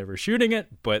that when they were shooting it,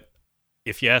 but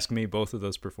if you ask me, both of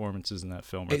those performances in that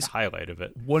film are the highlight of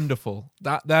it. Wonderful.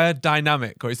 That they're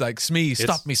dynamic. Or it's like, Smee,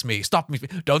 stop me, Smee, stop me,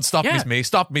 don't stop me, Smee,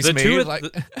 stop me, Smee.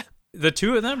 The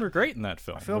two of them are great in that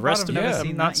film. The rest of them,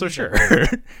 I'm not so sure.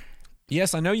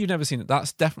 Yes, I know you've never seen it.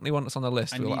 That's definitely one that's on the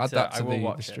list. We'll add that to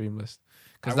the stream list.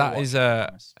 Because that is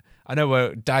I know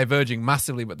we're diverging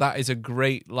massively, but that is a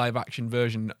great live action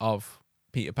version of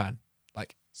Peter Pan.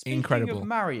 Like, incredible.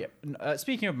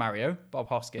 Speaking of Mario, Bob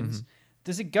Hoskins,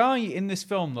 there's a guy in this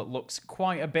film that looks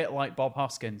quite a bit like Bob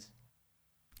Hoskins.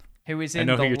 Who is in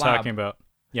the lab. I know who you're talking about.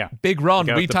 Yeah. Big Ron.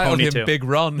 We titled him Big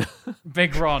Ron.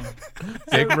 Big Ron.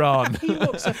 Big Ron. He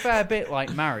looks a fair bit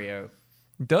like Mario.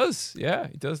 He does, yeah.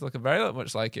 He does look very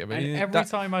much like him. And every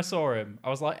time I saw him,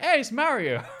 I was like, hey, it's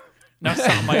Mario. And I was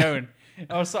sat on my own.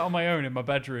 I was sat on my own in my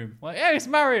bedroom, like, hey, it's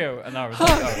Mario. And I was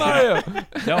like, Mario.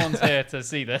 No one's here to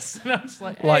see this. And I was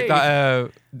like, hey. Like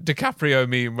that DiCaprio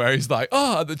meme where he's like,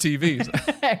 at the TV.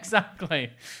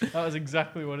 Exactly. That was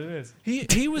exactly what it is.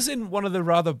 He was in one of the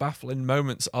rather baffling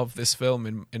moments of this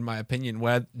film, in my opinion,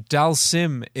 where Dal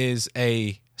Sim is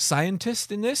a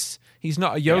scientist in this. He's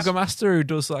not a yoga master who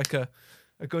does like a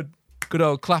good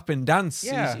old clapping dance.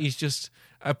 Yeah. He's just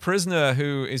a prisoner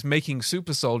who is making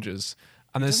super soldiers.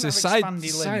 And there's this side.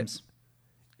 Limbs.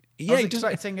 Yeah, I was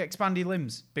expecting expandy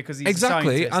limbs because he's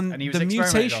exactly, a scientist, and he was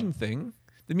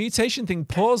the mutation thing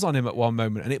pours on him at one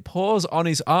moment, and it pours on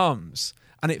his arms,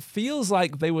 and it feels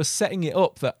like they were setting it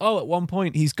up that at one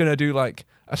point he's going to do like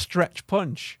a stretch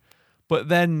punch, but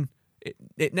then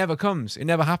it never comes. It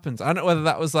never happens. I don't know whether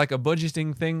that was like a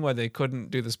budgeting thing where they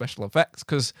couldn't do the special effects,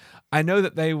 because I know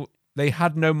that they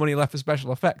had no money left for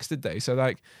special effects, did they? So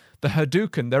like the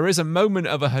Hadouken, there is a moment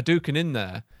of a Hadouken in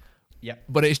there. Yeah,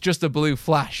 but it's just a blue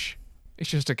flash.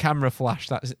 It's just a camera flash.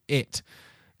 That's it.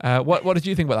 What did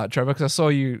you think about that, Trevor? Because I saw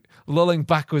you lulling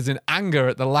backwards in anger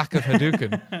at the lack of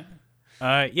Hadouken.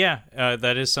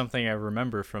 That is something I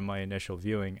remember from my initial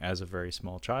viewing as a very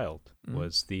small child.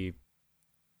 Was the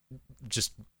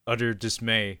just utter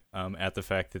dismay at the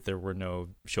fact that there were no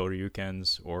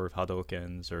Shoryukens or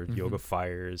Hadoukens or Yoga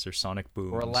Fires or Sonic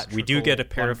Booms. We do get a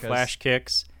pair of flash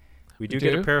kicks. We do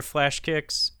get a pair of flash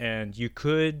kicks, and you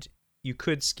could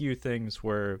skew things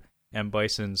where M.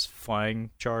 Bison's flying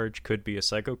charge could be a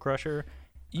Psycho Crusher.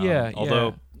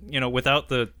 Although without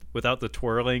the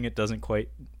twirling, it doesn't quite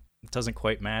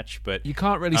match. But you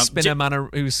can't really spin a man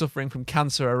who's suffering from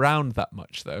cancer around that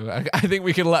much, though. I think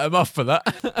we can let him off for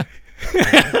that.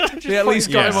 They at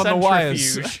least got him on the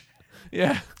wires.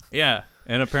 Yeah.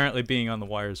 And apparently being on the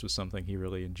wires was something he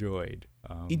really enjoyed.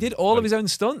 He did all of his own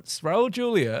stunts. Raul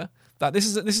Julia. That this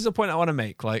is a point I want to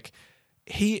make. Like,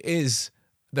 he is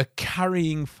the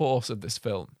carrying force of this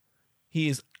film. He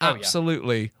is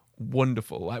absolutely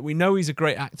wonderful. Like, we know he's a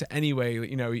great actor anyway.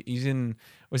 You know, he's in,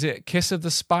 was it Kiss of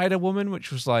the Spider Woman,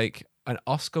 which was like an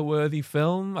Oscar-worthy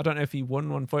film? I don't know if he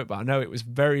won one for it, but I know it was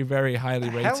very, very highly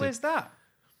rated. What the hell is that?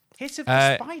 Kiss of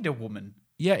the Spider Woman?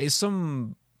 Yeah, it's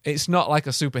not like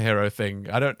a superhero thing.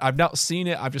 I've not seen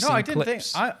it. I've just seen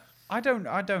clips.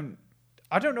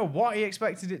 I don't know what he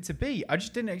expected it to be. I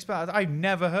just didn't expect it. I've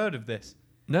never heard of this.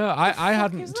 No, I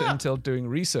hadn't until doing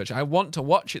research. I want to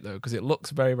watch it though because it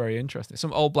looks very, very interesting.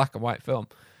 Some old black and white film.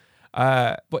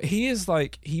 But he is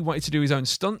like, he wanted to do his own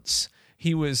stunts.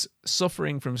 He was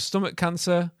suffering from stomach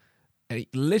cancer,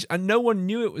 and no one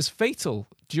knew it was fatal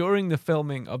during the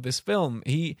filming of this film.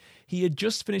 He had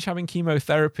just finished having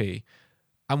chemotherapy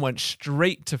and went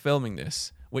straight to filming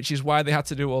this, which is why they had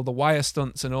to do all the wire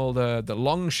stunts and all the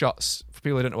long shots. For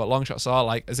people who don't know what long shots are,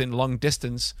 like as in long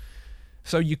distance.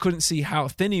 So you couldn't see how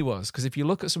thin he was, because if you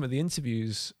look at some of the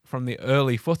interviews from the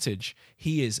early footage,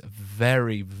 he is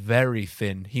very, very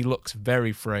thin. He looks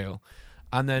very frail.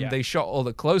 And then they shot all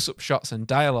the close-up shots and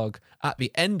dialogue at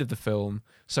the end of the film,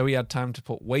 so he had time to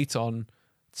put weight on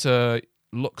to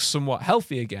look somewhat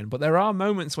healthy again. But there are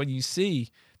moments when you see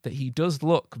that he does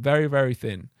look very, very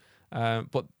thin.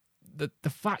 But the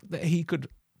fact that he could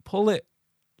pull it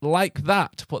like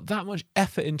that, to put that much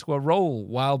effort into a role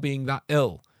while being that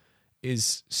ill,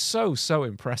 is so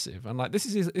impressive. And like, this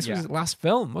was his last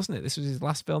film, wasn't it? This was his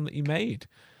last film that he made.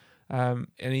 And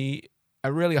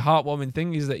a really heartwarming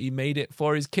thing is that he made it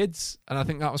for his kids, and I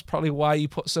think that was probably why he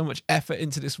put so much effort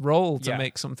into this role to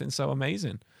make something so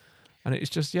amazing. And it's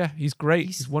just, he's great.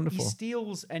 He's wonderful. He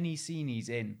steals any scene he's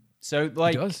in. So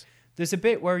like, there's a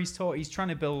bit where he's trying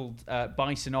to build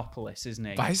Bisonopolis, isn't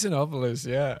he? Bisonopolis,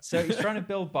 yeah. So he's trying to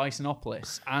build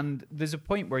Bisonopolis, and there's a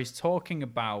point where he's talking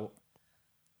about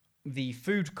the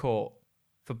food court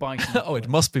for Bison. Oh, it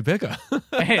must be bigger.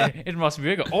 It must be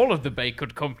bigger. All of the baked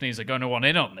good companies are going to want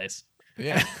in on this.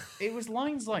 Yeah. It was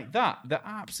lines like that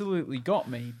absolutely got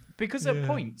me, because at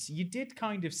points you did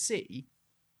kind of see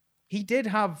he did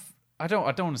have, I don't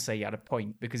want to say he had a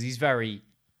point, because he's very,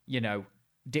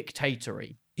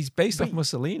 dictatory. He's based off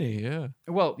Mussolini, yeah.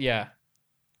 Well, yeah.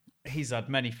 He's had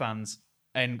many fans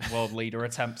and world leader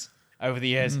attempts over the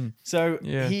years. So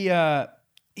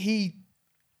he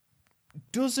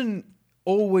doesn't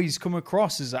always come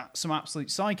across as some absolute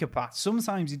psychopath.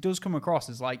 Sometimes he does come across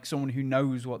as like someone who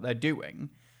knows what they're doing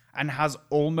and has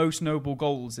almost noble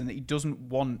goals, in that he doesn't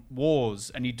want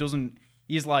wars, and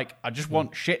he's like, I just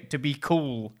want shit to be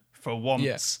cool for once.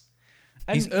 Yeah.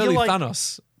 And he's early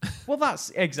Thanos. Well,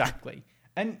 that's exactly.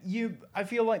 And I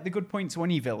feel like the good point to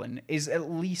any villain is, at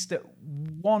least at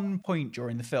one point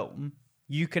during the film,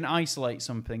 you can isolate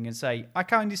something and say, I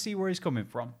kind of see where he's coming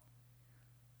from.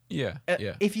 Yeah.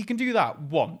 If you can do that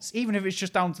once, even if it's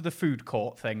just down to the food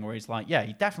court thing where he's like,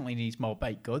 he definitely needs more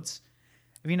baked goods.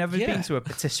 Have you never been to a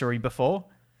patisserie before?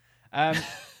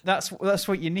 That's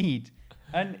what you need.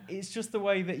 And it's just the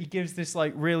way that he gives this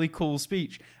like really cool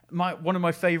speech. One of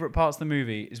my favorite parts of the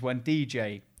movie is when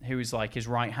DJ, who is like his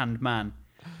right-hand man,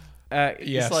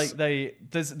 Yes. It's like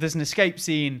there's an escape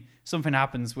scene. Something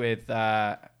happens with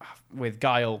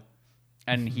Guile,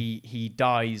 and he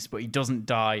dies, but he doesn't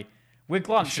die. We're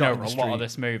glancing over a lot of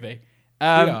this movie. We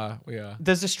are.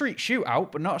 There's a street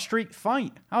shootout, but not a street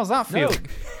fight. How's that feel?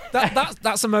 No,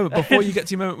 that's a moment before you get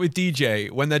to your moment with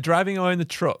DJ. When they're driving away in the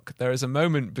truck, there is a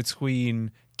moment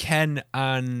between Ken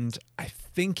and I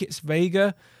think it's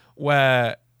Vega,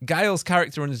 where Guile's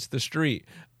character runs into the street,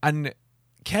 and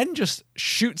Ken just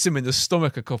shoots him in the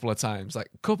stomach a couple of times, like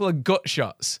a couple of gut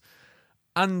shots.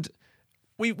 And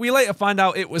we later find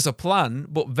out it was a plan,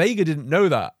 but Vega didn't know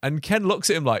that. And Ken looks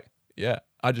at him like, yeah,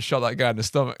 I just shot that guy in the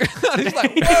stomach. And he's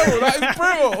like, whoa, that is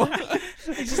brutal.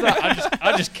 He's just like,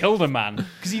 I just killed a man.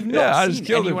 Because you've not seen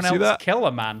anyone else kill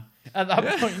a man. At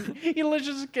that point,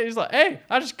 he's like, hey,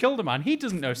 I just killed a man. He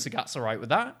doesn't know Sagat's all right with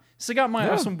that. Sagat might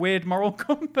have some weird moral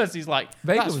compass. He's like,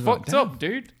 that's fucked up,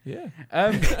 dude. Yeah.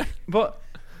 But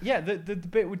yeah, the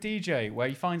bit with DJ where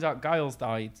he finds out Giles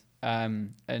died,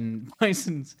 and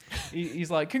Bison's, he's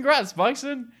like, congrats,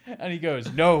 Bison. And he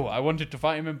goes, no, I wanted to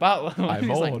fight him in battle. And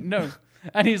he's like, no.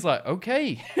 And he's like,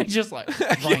 okay. Just like,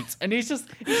 right. And he's just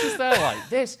there like,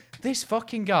 this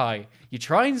fucking guy. You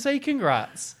try and say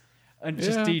congrats. And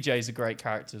just DJ's a great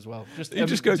character as well. He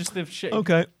just goes, just the shit.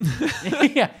 Okay.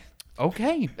 Yeah.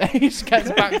 Okay. He just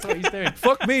gets back to what he's doing.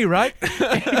 Fuck me, right?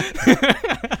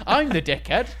 I'm the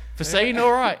dickhead for saying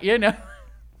all right, you know.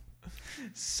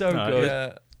 So good.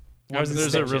 Yeah.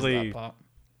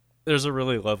 There's a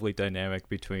really lovely dynamic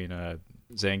between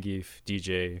Zangief,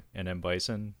 DJ, and M.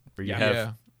 Bison, where you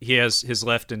have he has his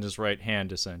left and his right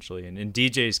hand essentially, and in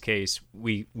DJ's case,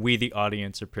 we the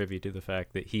audience are privy to the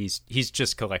fact that he's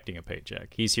just collecting a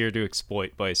paycheck. He's here to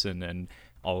exploit Bison and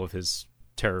all of his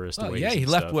terrorist ways. Yeah, he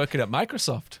left working at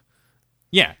Microsoft.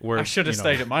 Yeah, I should have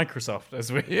stayed at Microsoft, as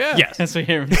we as we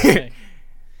hear him say.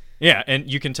 Yeah,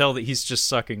 and you can tell that he's just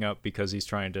sucking up because he's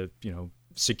trying to,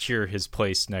 secure his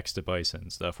place next to Bison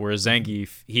and stuff. Whereas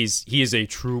Zangief, he is a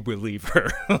true believer.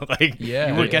 Like,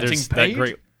 you were getting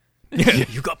paid.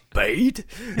 You got paid.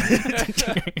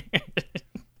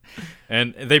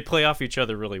 And they play off each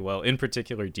other really well. In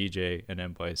particular, DJ and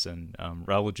M. Bison.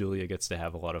 Raul Julia gets to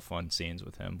have a lot of fun scenes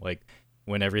with him. Like,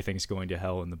 when everything's going to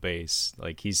hell in the base,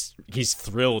 like he's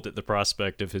thrilled at the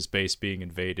prospect of his base being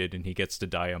invaded, and he gets to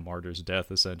die a martyr's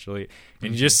death essentially.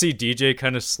 And you just see DJ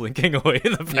kind of slinking away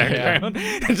in the background,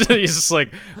 and he's just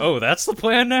like, "Oh, that's the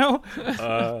plan now.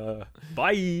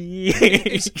 Bye."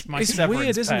 It's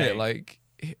weird, isn't it? Like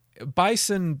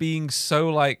Bison being so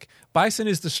like Bison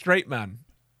is the straight man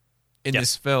in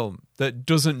this film that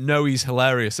doesn't know he's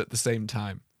hilarious at the same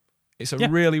time. It's a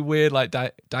really weird, like,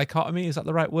 dichotomy. Is that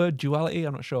the right word? Duality?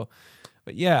 I'm not sure.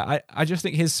 But yeah, I just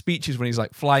think his speeches when he's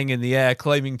like flying in the air,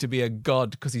 claiming to be a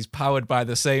god because he's powered by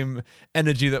the same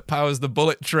energy that powers the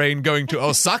bullet train going to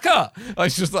Osaka.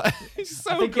 It's just like, it's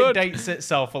so I think good. It dates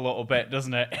itself a little bit,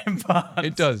 doesn't it?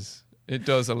 It does. It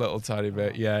does a little tiny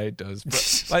bit. Yeah, it does.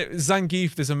 But like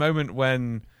Zangief, there's a moment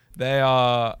when they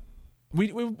are...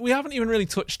 We haven't even really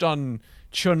touched on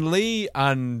Chun-Li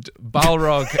and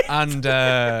Balrog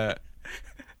and...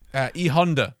 E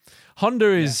Honda. Honda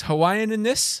is Hawaiian in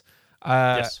this.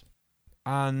 Yes.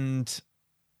 And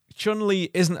Chun-Li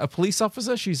isn't a police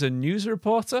officer. She's a news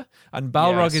reporter. And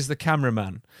Balrog is the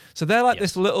cameraman. So they're like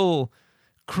this little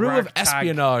crew of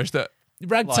espionage, that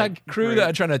ragtag crew that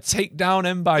are trying to take down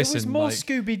M. Bison. It was more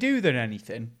Scooby-Doo than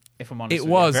anything, if I'm honest with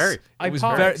you. It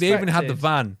was. They even had the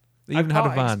van.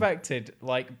 Expected,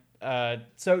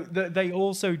 so they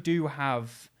also do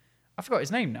have... I forgot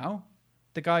his name now.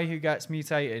 The guy who gets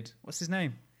mutated. What's his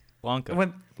name?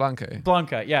 Blanca.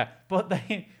 Blanca, yeah. But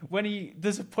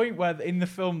there's a point where in the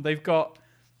film they've got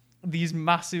these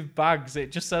massive bags.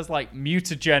 It just says like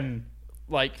mutagen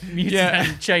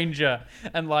changer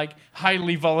and like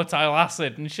highly volatile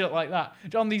acid and shit like that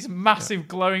on these massive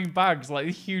glowing bags, like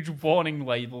huge warning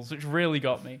labels, which really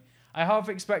got me. I half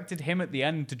expected him at the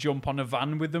end to jump on a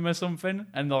van with them or something,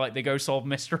 and they go solve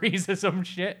mysteries or some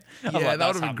shit. Yeah, that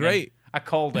would have been great. I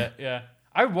called it. Yeah,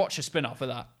 I would watch a spin-off of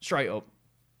that straight up.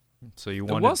 So you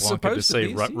wanted Blanca to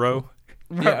say Rut-Row?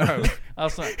 Rut-Row. I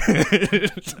was like,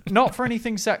 not for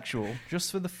anything sexual, just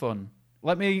for the fun.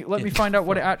 Let me find out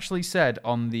what it actually said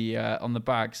on the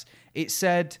bags. It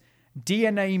said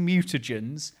DNA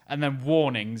mutagens and then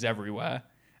warnings everywhere.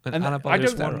 And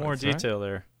there's one more detail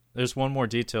there. There's one more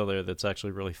detail there that's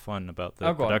actually really fun about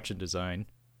the production design.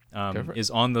 Is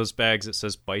on those bags it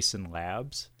says Bison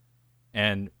Labs.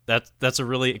 And that's a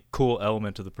really cool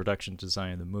element of the production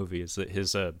design of the movie, is that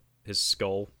his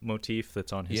skull motif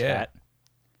that's on his hat,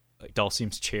 like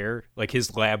Dalsim's chair, like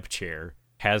his lab chair,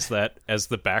 has that as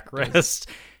the backrest.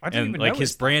 And like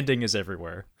his branding is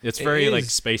everywhere. It's very like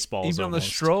Spaceballs, even almost. on the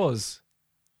straws.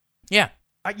 Yeah,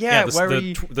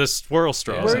 the swirl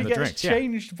straws where and he the gets drinks.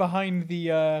 changed behind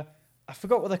the I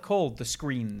forgot what they're called, the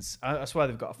screens. I swear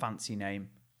they've got a fancy name.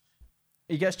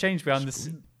 He gets changed behind the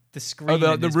screen.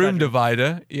 Oh, the room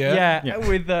divider. Yeah,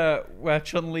 with where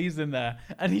Chun-Li's in there,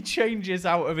 and he changes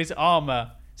out of his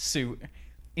armor suit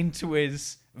into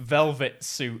his velvet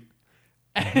suit.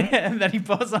 And then he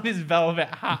puts on his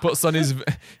velvet hat. He puts on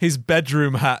his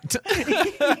bedroom hat.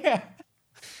 Yeah.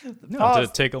 No, to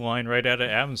take a line right out of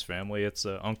Addams Family, it's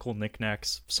Uncle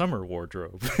Knick-Knack's summer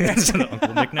wardrobe. It's an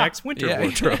Uncle Knick-Knack's winter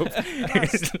wardrobe.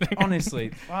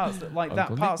 Honestly, wow, like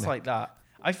that part's Knick-Knack. like that.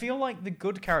 I feel like the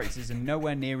good characters are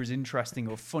nowhere near as interesting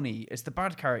or funny as the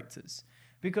bad characters,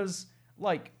 because,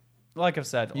 like I've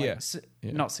said,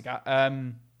 not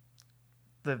Sagat.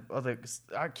 The other,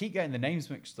 I keep getting the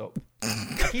names mixed up.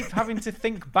 I keep having to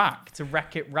think back to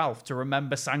Wreck-It Ralph to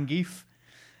remember Zangief.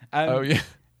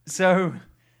 So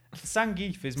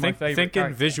Zangief is my favorite. Think character.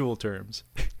 in visual terms.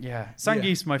 Yeah,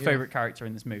 Zangief's my favorite character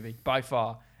in this movie by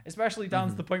far, especially down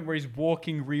to the point where he's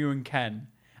walking Ryu and Ken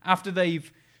after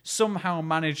they've somehow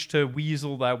managed to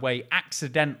weasel their way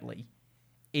accidentally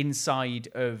inside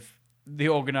of the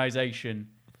organization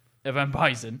of M.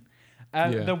 Bison.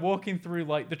 They're walking through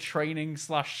like the training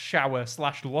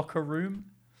 /shower /locker room,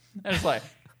 and it's like,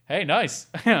 hey, nice,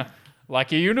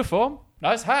 like your uniform,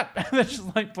 nice hat. And they're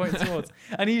just like pointing towards,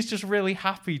 and he's just really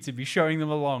happy to be showing them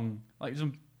along, like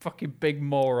some fucking big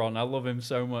moron. I love him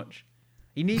so much.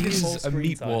 He needed more He's a screen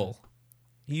meat time. wall.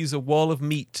 He's a wall of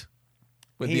meat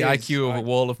with He the is, IQ of a right.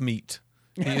 wall of meat.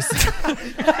 He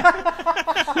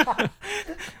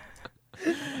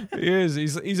is.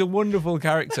 He's a wonderful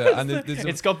character, and there's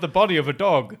It's got the body of a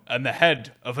dog and the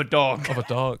head of a dog. of a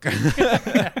dog.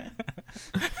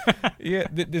 Yeah,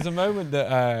 there's a moment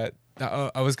that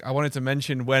I wanted to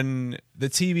mention when the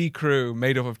TV crew,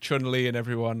 made up of Chun-Li and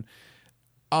everyone,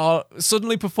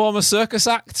 suddenly perform a circus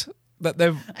act. That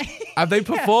have they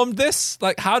performed this?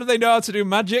 Like, how do they know how to do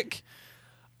magic?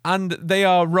 And they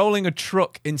are rolling a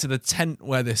truck into the tent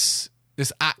where this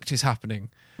act is happening.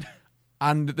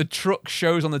 And the truck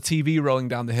shows on the TV rolling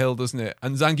down the hill, doesn't it?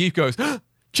 And Zangief goes,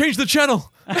 "Change the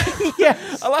channel."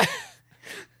 Yes. I like.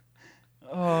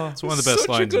 It's one of the best Such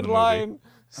lines a good in the movie. line.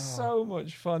 So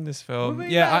much fun, this film. We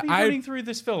Yeah, be running through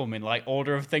this film in like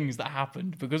order of things that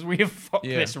happened because we have fucked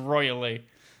this royally.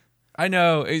 I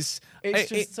know. It's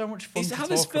just so much fun It's to how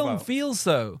this talk film about. feels,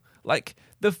 though. Like,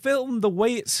 the film, the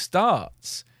way it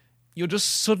starts, you're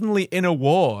just suddenly in a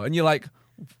war, and you're like,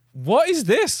 what is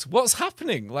this? What's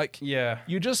happening? Like, Yeah.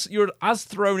 you're as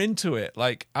thrown into it,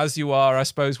 like, as you are, I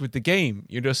suppose, with the game.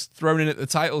 You're just thrown in at the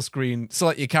title screen,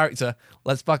 select your character,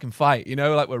 let's fucking fight,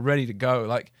 like we're ready to go.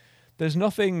 Like, there's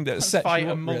nothing that sets Fight you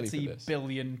a up really for this.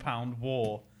 multi-billion-pound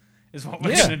war is what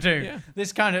we're Yeah, going to do. yeah.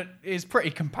 This kind of is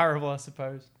pretty comparable, I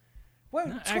suppose. Well,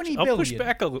 20 Actually, billion.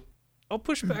 I'll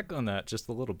push back on that just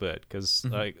a little bit because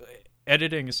like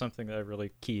editing is something that I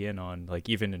really key in on, like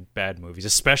even in bad movies,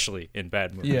 especially in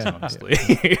bad movies, Yeah. honestly.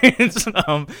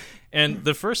 And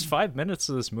the first 5 minutes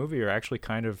of this movie are actually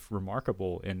kind of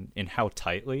remarkable in how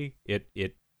tightly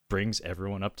it brings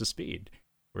everyone up to speed.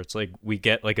 Where it's like we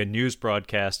get like a news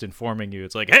broadcast informing you.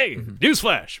 It's like, hey,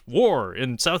 newsflash, war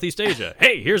in Southeast Asia.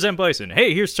 Hey, here's M. Bison.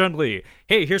 Hey, here's Chun-Li.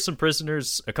 Hey, here's some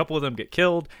prisoners. A couple of them get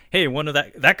killed. Hey, one of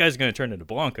that guy's going to turn into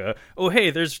Blanca. Oh, hey,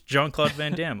 there's Jean-Claude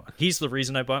Van Damme. He's the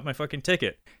reason I bought my fucking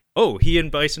ticket. Oh, he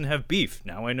and Bison have beef.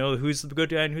 Now I know who's the good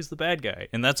guy and who's the bad guy.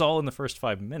 And that's all in the first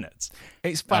 5 minutes.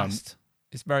 It's fast.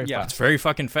 It's very It's fast. very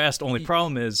fucking fast. Only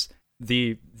problem is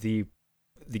the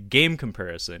game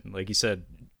comparison. Like you said,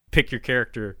 pick your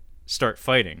character, start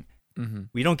fighting.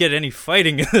 We don't get any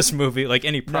fighting in this movie, like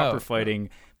any proper fighting,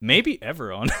 maybe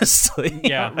ever, honestly.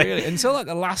 Yeah. Really, until like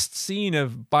the last scene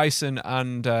of Bison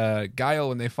and Guile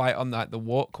when they fight on like the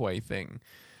walkway thing.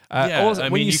 Also,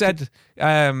 when you said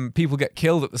people get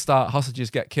killed at the start, hostages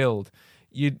get killed,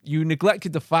 you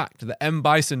neglected the fact that M.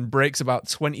 Bison breaks about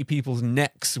 20 people's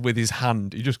necks with his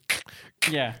hand. He just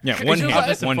Yeah. One It's hit,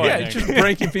 just one yeah, hit. he's just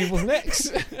breaking people's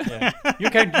necks. Yeah.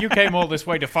 You came all this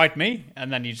way to fight me,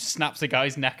 and then he just snaps the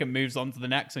guy's neck and moves on to the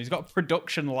next. So he's got a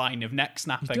production line of neck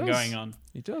snapping does. going on.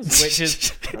 He does. Which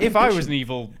is, if I was an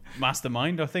evil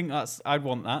mastermind, I think I'd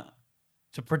want that.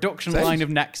 It's a production Same. line of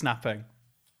neck snapping.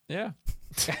 Yeah.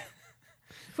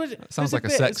 But sounds there's like a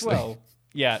bit sex as well.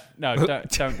 Yeah, no,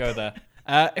 don't go there.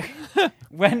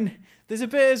 When there's a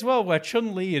bit as well where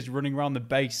Chun-Li is running around the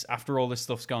base after all this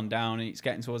stuff's gone down and it's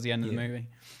getting towards the end of the movie,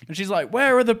 and she's like,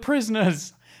 "Where are the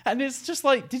prisoners?" And it's just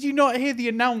like, did you not hear the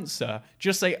announcer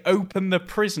just say, "Open the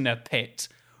prisoner pit"?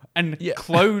 and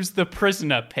close the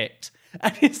prisoner pit.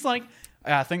 And it's like,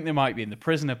 I think they might be in the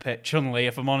prisoner pit, Chun-Li,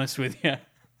 if I'm honest with you.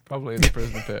 Probably in the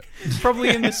prisoner pit. Probably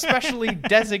in the specially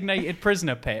designated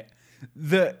prisoner pit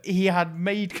that he had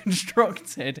made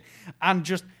constructed and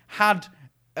just had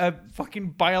a fucking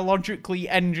biologically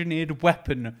engineered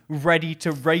weapon ready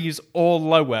to raise or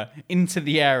lower into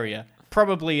the area.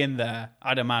 Probably in there,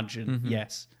 I'd imagine.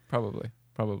 Yes. Probably.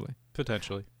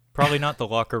 Potentially. Probably not the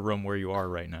locker room where you are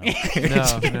right now. No.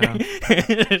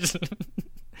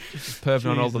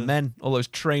 Perving on all the men, all those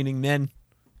training men.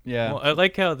 Yeah. Well, I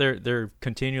like how they're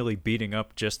continually beating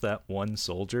up just that one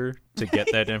soldier to get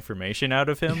that information out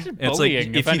of him. And it's like,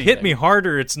 if you hit me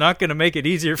harder, it's not going to make it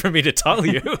easier for me to tell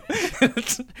you.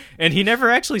 And he never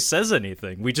actually says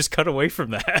anything. We just cut away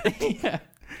from that. Yeah.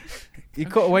 You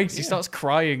cut away because he starts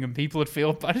crying and people would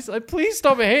feel bad. He's like, please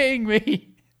stop hitting me.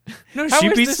 No,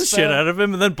 she beats the shit out of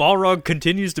him, and then Balrog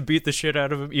continues to beat the shit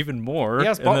out of him even more.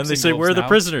 And then they say, where are the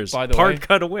prisoners? Hard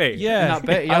cut away. Yeah. In that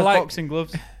bit, he has boxing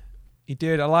gloves. He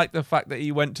did. I like the fact that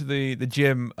he went to the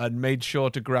gym and made sure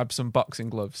to grab some boxing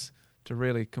gloves to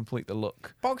really complete the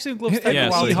look. Boxing gloves take a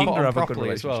while to put on properly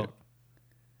as well.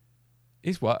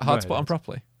 He's what? Hard to put on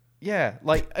properly? Yeah,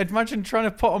 like, imagine trying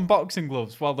to put on boxing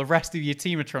gloves while the rest of your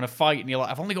team are trying to fight, and you're like,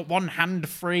 I've only got one hand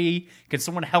free. Can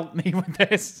someone help me with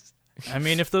this? I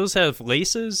mean, if those have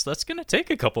laces, that's going to take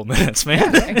a couple minutes,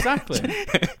 man. Yeah, exactly.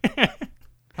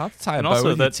 Hard to tie a bow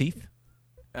with your teeth.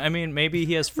 I mean, maybe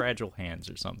he has fragile hands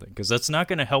or something, because that's not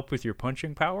going to help with your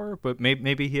punching power. But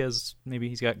maybe he's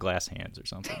got glass hands or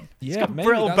something. Yeah, he's got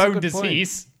brittle bone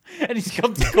disease, and he's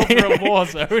got to cover a war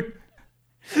zone.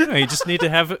 No, you just need to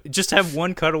have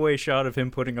one cutaway shot of him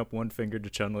putting up one finger to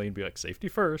Chun-Li and be like, safety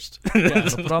first. Yeah,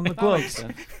 put on the gloves.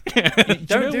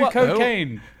 Don't do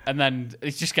cocaine. And then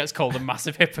he just gets called a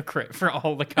massive hypocrite for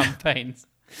all the campaigns.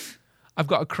 I've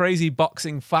got a crazy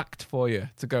boxing fact for you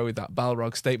to go with that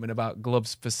Balrog statement about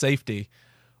gloves for safety.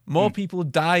 More people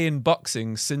die in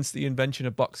boxing since the invention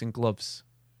of boxing gloves.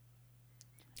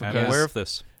 I'm aware of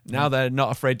this. Now they're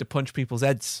not afraid to punch people's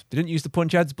heads. They didn't use to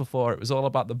punch heads before. It was all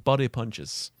about the body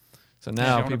punches. So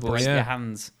now people break their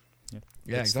hands.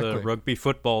 Yeah, it's exactly. the rugby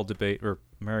football debate or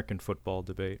American football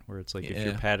debate where it's like if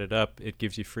you're padded up, it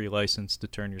gives you free license to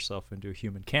turn yourself into a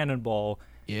human cannonball.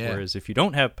 Yeah. Whereas if you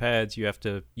don't have pads, you have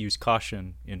to use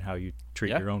caution in how you treat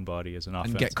your own body as an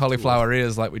offensive and get cauliflower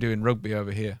ears like we do in rugby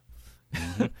over here.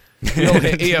 We all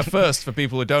hit ear first for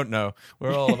people who don't know.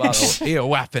 We're all about ear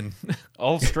whapping.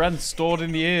 All strength stored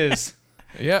in the ears.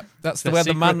 Yep, that's the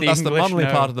manly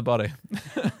part of the body.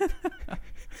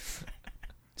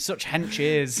 Such hench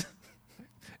ears.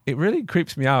 It really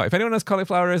creeps me out. If anyone has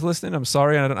cauliflower ears listening, I'm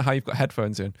sorry, and I don't know how you've got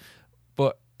headphones in,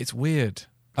 but it's weird.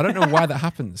 I don't know why that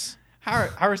happens.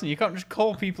 Harrison, you can't just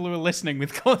call people who are listening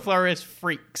with cauliflower ears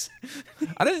freaks.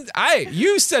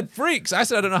 You said freaks. I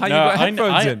said I don't know how you got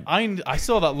headphones in. I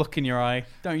saw that look in your eye.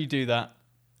 Don't you do that.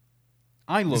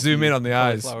 I love Zoom in on the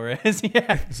eyes. Ears.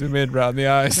 Yeah. Zoom in round the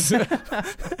eyes.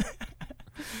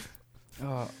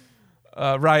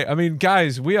 Right. I mean,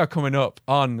 guys, we are coming up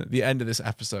on the end of this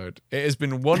episode. It has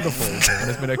been wonderful. And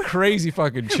it's been a crazy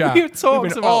fucking chat. We've talked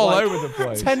been about all over the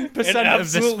place. 10%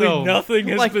 of this film. Nothing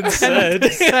has been said.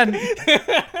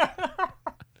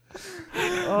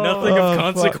 Nothing of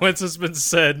consequence has been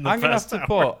said in the past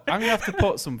hour. I'm going to have to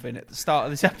put something at the start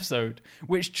of this episode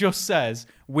which just says,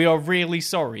 we are really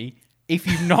sorry. If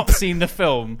you've not seen the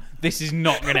film, this is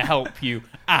not going to help you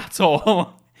at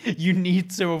all. You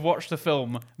need to have watched the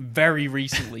film very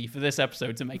recently for this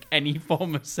episode to make any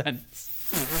form of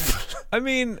sense. I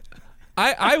mean,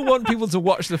 I want people to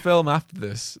watch the film after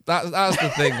this. That's the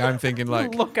thing I'm thinking.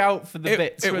 Like, look out for the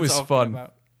bits. It was fun.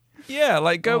 About. Yeah,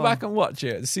 like go back and watch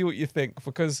it and see what you think,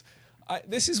 because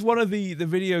this is one of the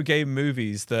video game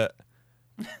movies that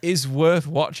is worth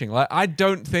watching. Like, I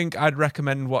don't think I'd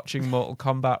recommend watching Mortal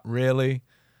Kombat. Really,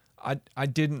 I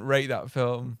didn't rate that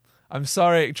film. I'm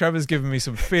sorry, Trevor's giving me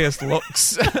some fierce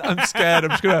looks. I'm scared.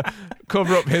 I'm just going to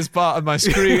cover up his part of my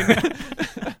screen.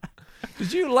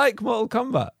 Did you like Mortal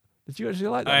Kombat? Did you actually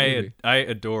like that movie? I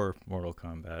adore Mortal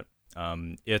Kombat.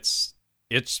 It's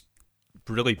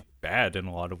really bad in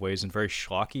a lot of ways and very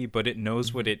schlocky, but it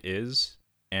knows what it is,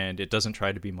 and it doesn't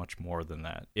try to be much more than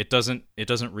that. It doesn't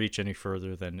reach any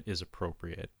further than is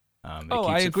appropriate. It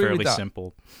keeps it fairly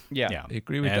simple. Yeah, I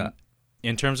agree with that.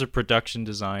 In terms of production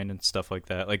design and stuff like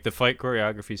that, like the fight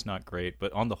choreography is not great,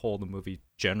 but on the whole, the movie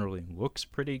generally looks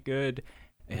pretty good.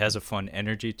 It has a fun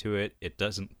energy to it. It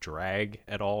doesn't drag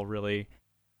at all, really.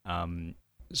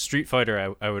 Street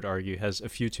Fighter, I would argue, has a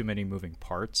few too many moving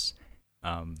parts.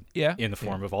 In the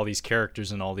form of all these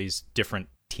characters and all these different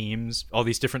teams, all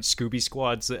these different Scooby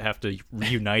squads that have to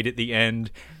reunite at the end.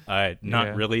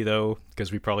 Not really though,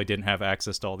 because we probably didn't have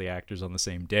access to all the actors on the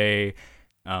same day.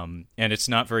 And it's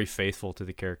not very faithful to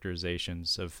the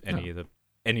characterizations of any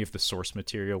of the source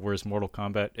material, whereas Mortal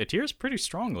Kombat adheres pretty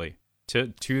strongly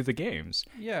to the games.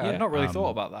 Yeah, I've not really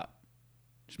thought about that.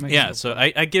 Yeah, so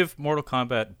I give Mortal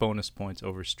Kombat bonus points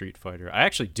over Street Fighter. I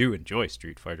actually do enjoy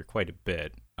Street Fighter quite a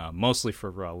bit, mostly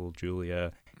for Raul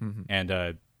Julia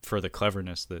and for the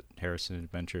cleverness that Harrison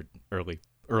had mentioned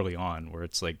early on, where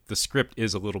it's like the script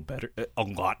is a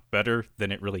lot better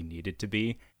than it really needed to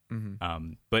be.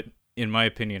 But in my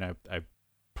opinion, I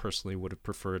personally would have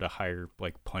preferred a higher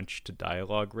like punch to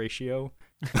dialogue ratio.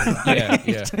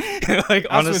 Yeah. Like as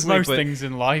honestly, with most things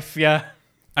in life, yeah.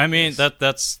 I mean,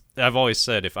 that's I've always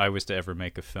said, if I was to ever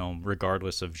make a film,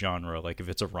 regardless of genre, like if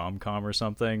it's a rom-com or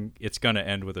something, it's gonna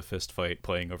end with a fist fight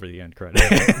playing over the end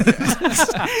credits.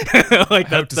 Like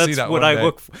that's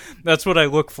what I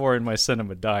look for in my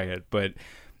cinema diet. But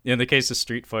in the case of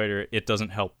Street Fighter, it doesn't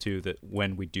help too that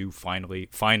when we do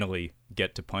finally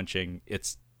get to punching,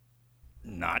 it's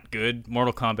not good.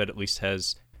 Mortal Kombat at least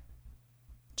has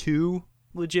 2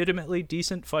 legitimately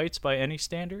decent fights by any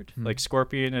standard. Like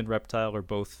Scorpion and Reptile are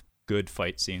both good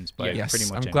fight scenes by pretty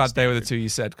much I'm glad standard. They were the 2 you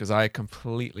said, because I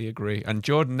completely agree. And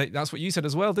Jordan, that's what you said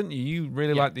as well, didn't you? You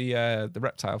really like the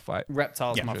Reptile fight.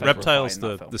 Reptile's my favorite. Reptile's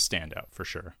the standout for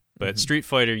sure. But Street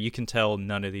Fighter, you can tell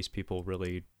none of these people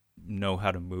really know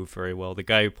how to move very well. The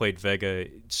guy who played Vega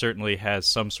certainly has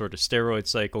some sort of steroid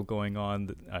cycle going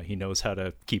on. He knows how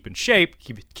to keep in shape,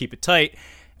 keep it tight.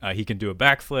 He can do a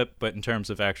backflip, but in terms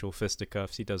of actual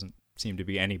fisticuffs, he doesn't seem to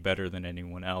be any better than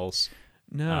anyone else.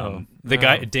 The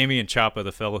guy, Damian Chapa,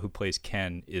 the fellow who plays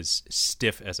Ken, is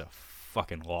stiff as a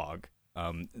fucking log.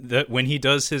 When he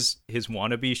does his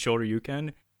wannabe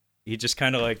Shoryuken, he just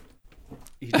kind of like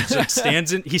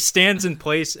stands in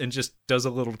place and just does a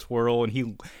little twirl,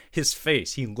 and his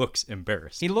face, he looks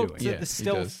embarrassed. He looked at the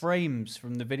still frames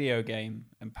from the video game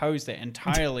and posed it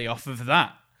entirely off of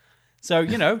that. So,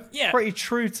 pretty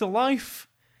true to life.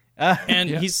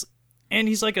 He's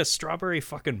like a strawberry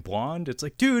fucking blonde. It's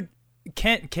like, dude,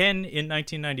 Ken in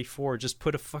 1994 just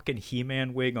put a fucking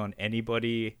He-Man wig on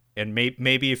anybody, and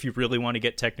maybe if you really want to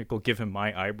get technical, give him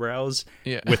my eyebrows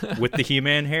with the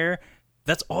He-Man hair.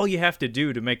 That's all you have to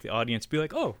do to make the audience be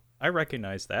like, oh, I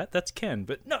recognize that. That's Ken.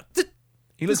 But no,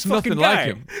 he looks nothing like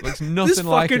him. Looks nothing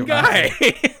like him. This fucking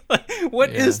guy. Like,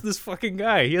 what is this fucking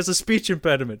guy? He has a speech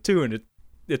impediment too, and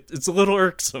it's a little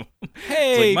irksome.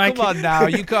 Hey, like, come on now.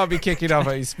 You can't be kicking off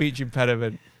at his speech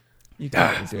impediment. You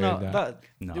can't be doing that.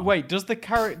 No. Wait, does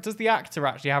the actor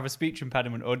actually have a speech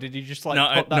impediment, or did he just put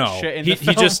that shit in the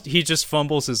film? He just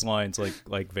fumbles his lines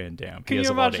like Van Damme. Can you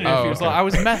imagine if he was like, I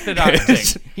was method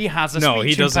acting. He has a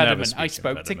speech impediment. I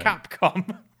spoke to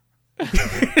Capcom.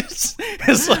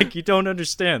 It's like, you don't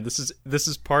understand. This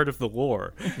is part of the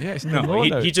lore. Yeah, it's no.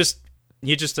 He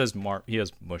just has he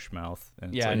has mush mouth.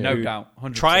 And yeah, no doubt.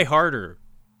 100%. Try harder.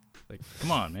 Like,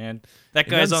 come on, man. That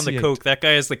guy's on the coke. That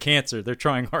guy has the cancer. They're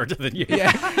trying harder than you.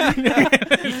 Yeah.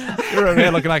 You're over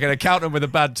here looking like an accountant with a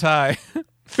bad tie.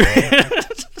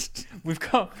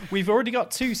 We've already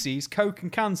got 2 C's, coke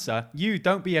and cancer. You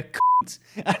don't be a cunt.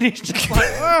 And he's just like,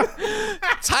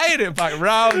 tied it back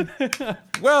round.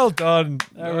 Well done.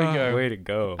 There we go. Way to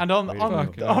go. And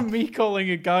on me calling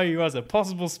a guy who has a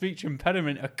possible speech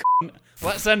impediment a cunt,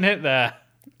 let's end it there.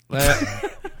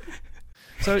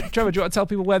 So, Trevor, do you want to tell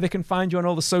people where they can find you on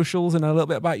all the socials and a little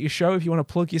bit about your show, if you want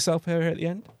to plug yourself here at the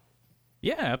end?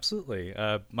 Yeah, absolutely.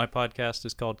 My podcast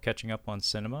is called Catching Up on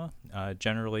Cinema.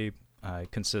 Generally,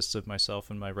 consists of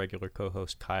myself and my regular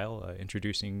co-host, Kyle,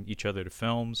 introducing each other to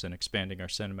films and expanding our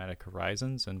cinematic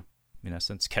horizons and, in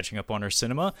essence, catching up on our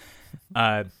cinema.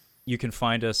 You can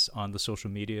find us on the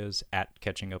social medias at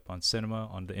Catching Up on Cinema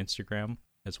on the Instagram,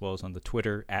 as well as on the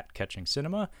Twitter at Catching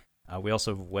Cinema. We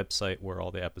also have a website where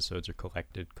all the episodes are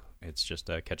collected. It's just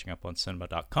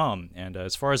catchinguponcinema.com. And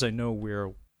as far as I know,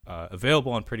 we're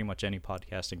available on pretty much any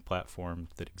podcasting platform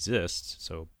that exists.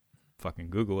 So fucking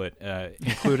Google it,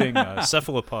 including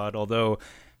Cephalopod, although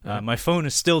my phone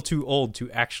is still too old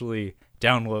to actually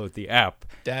download the app.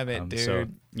 Damn it, dude. So,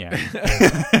 yeah.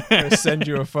 I'm going to send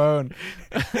you a phone.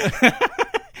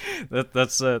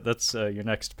 That's your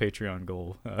next Patreon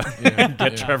goal.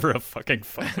 Get Trevor a fucking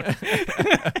phone.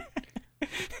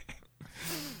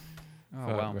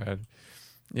 Oh, wow. Man.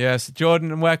 Yes,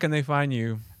 Jordan, and where can they find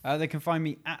you? They can find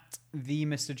me at the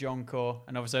Mr. John Core,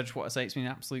 and obviously I just want to say it's been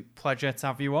an absolute pleasure to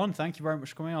have you on. Thank you very much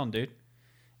for coming on, dude.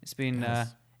 It's been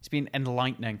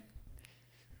enlightening.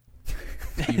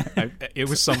 It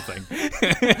was something.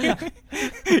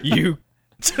 You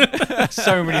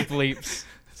so many bleeps.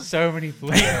 So many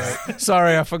bleeps.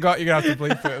 Sorry, I forgot you're going to have to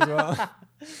bleep it as well.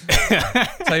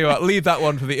 Tell you what, leave that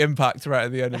one for the impact right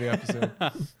at the end of the episode.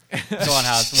 Go on,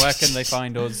 Haz. Where can they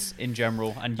find us in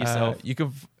general and yourself?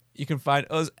 You can find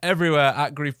us everywhere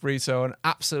at Grief Burrito on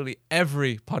absolutely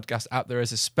every podcast app there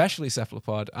is, especially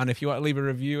Cephalopod. And if you want to leave a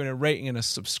review and a rating and a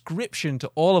subscription to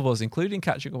all of us, including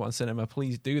Catching Up on Cinema,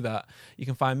 please do that. You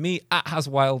can find me at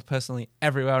HazWild personally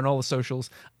everywhere on all the socials.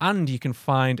 And you can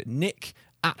find Nick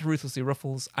at Ruthlessly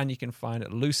Ruffles. And you can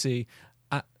find Lucy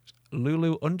at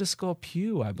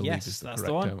Lulu_Pew, I believe is the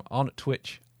correct term, on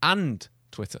Twitch and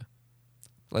Twitter.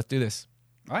 Let's do this.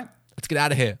 All right. Let's get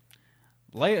out of here.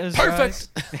 Laters,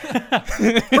 Perfect.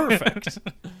 Perfect.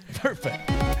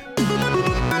 Perfect.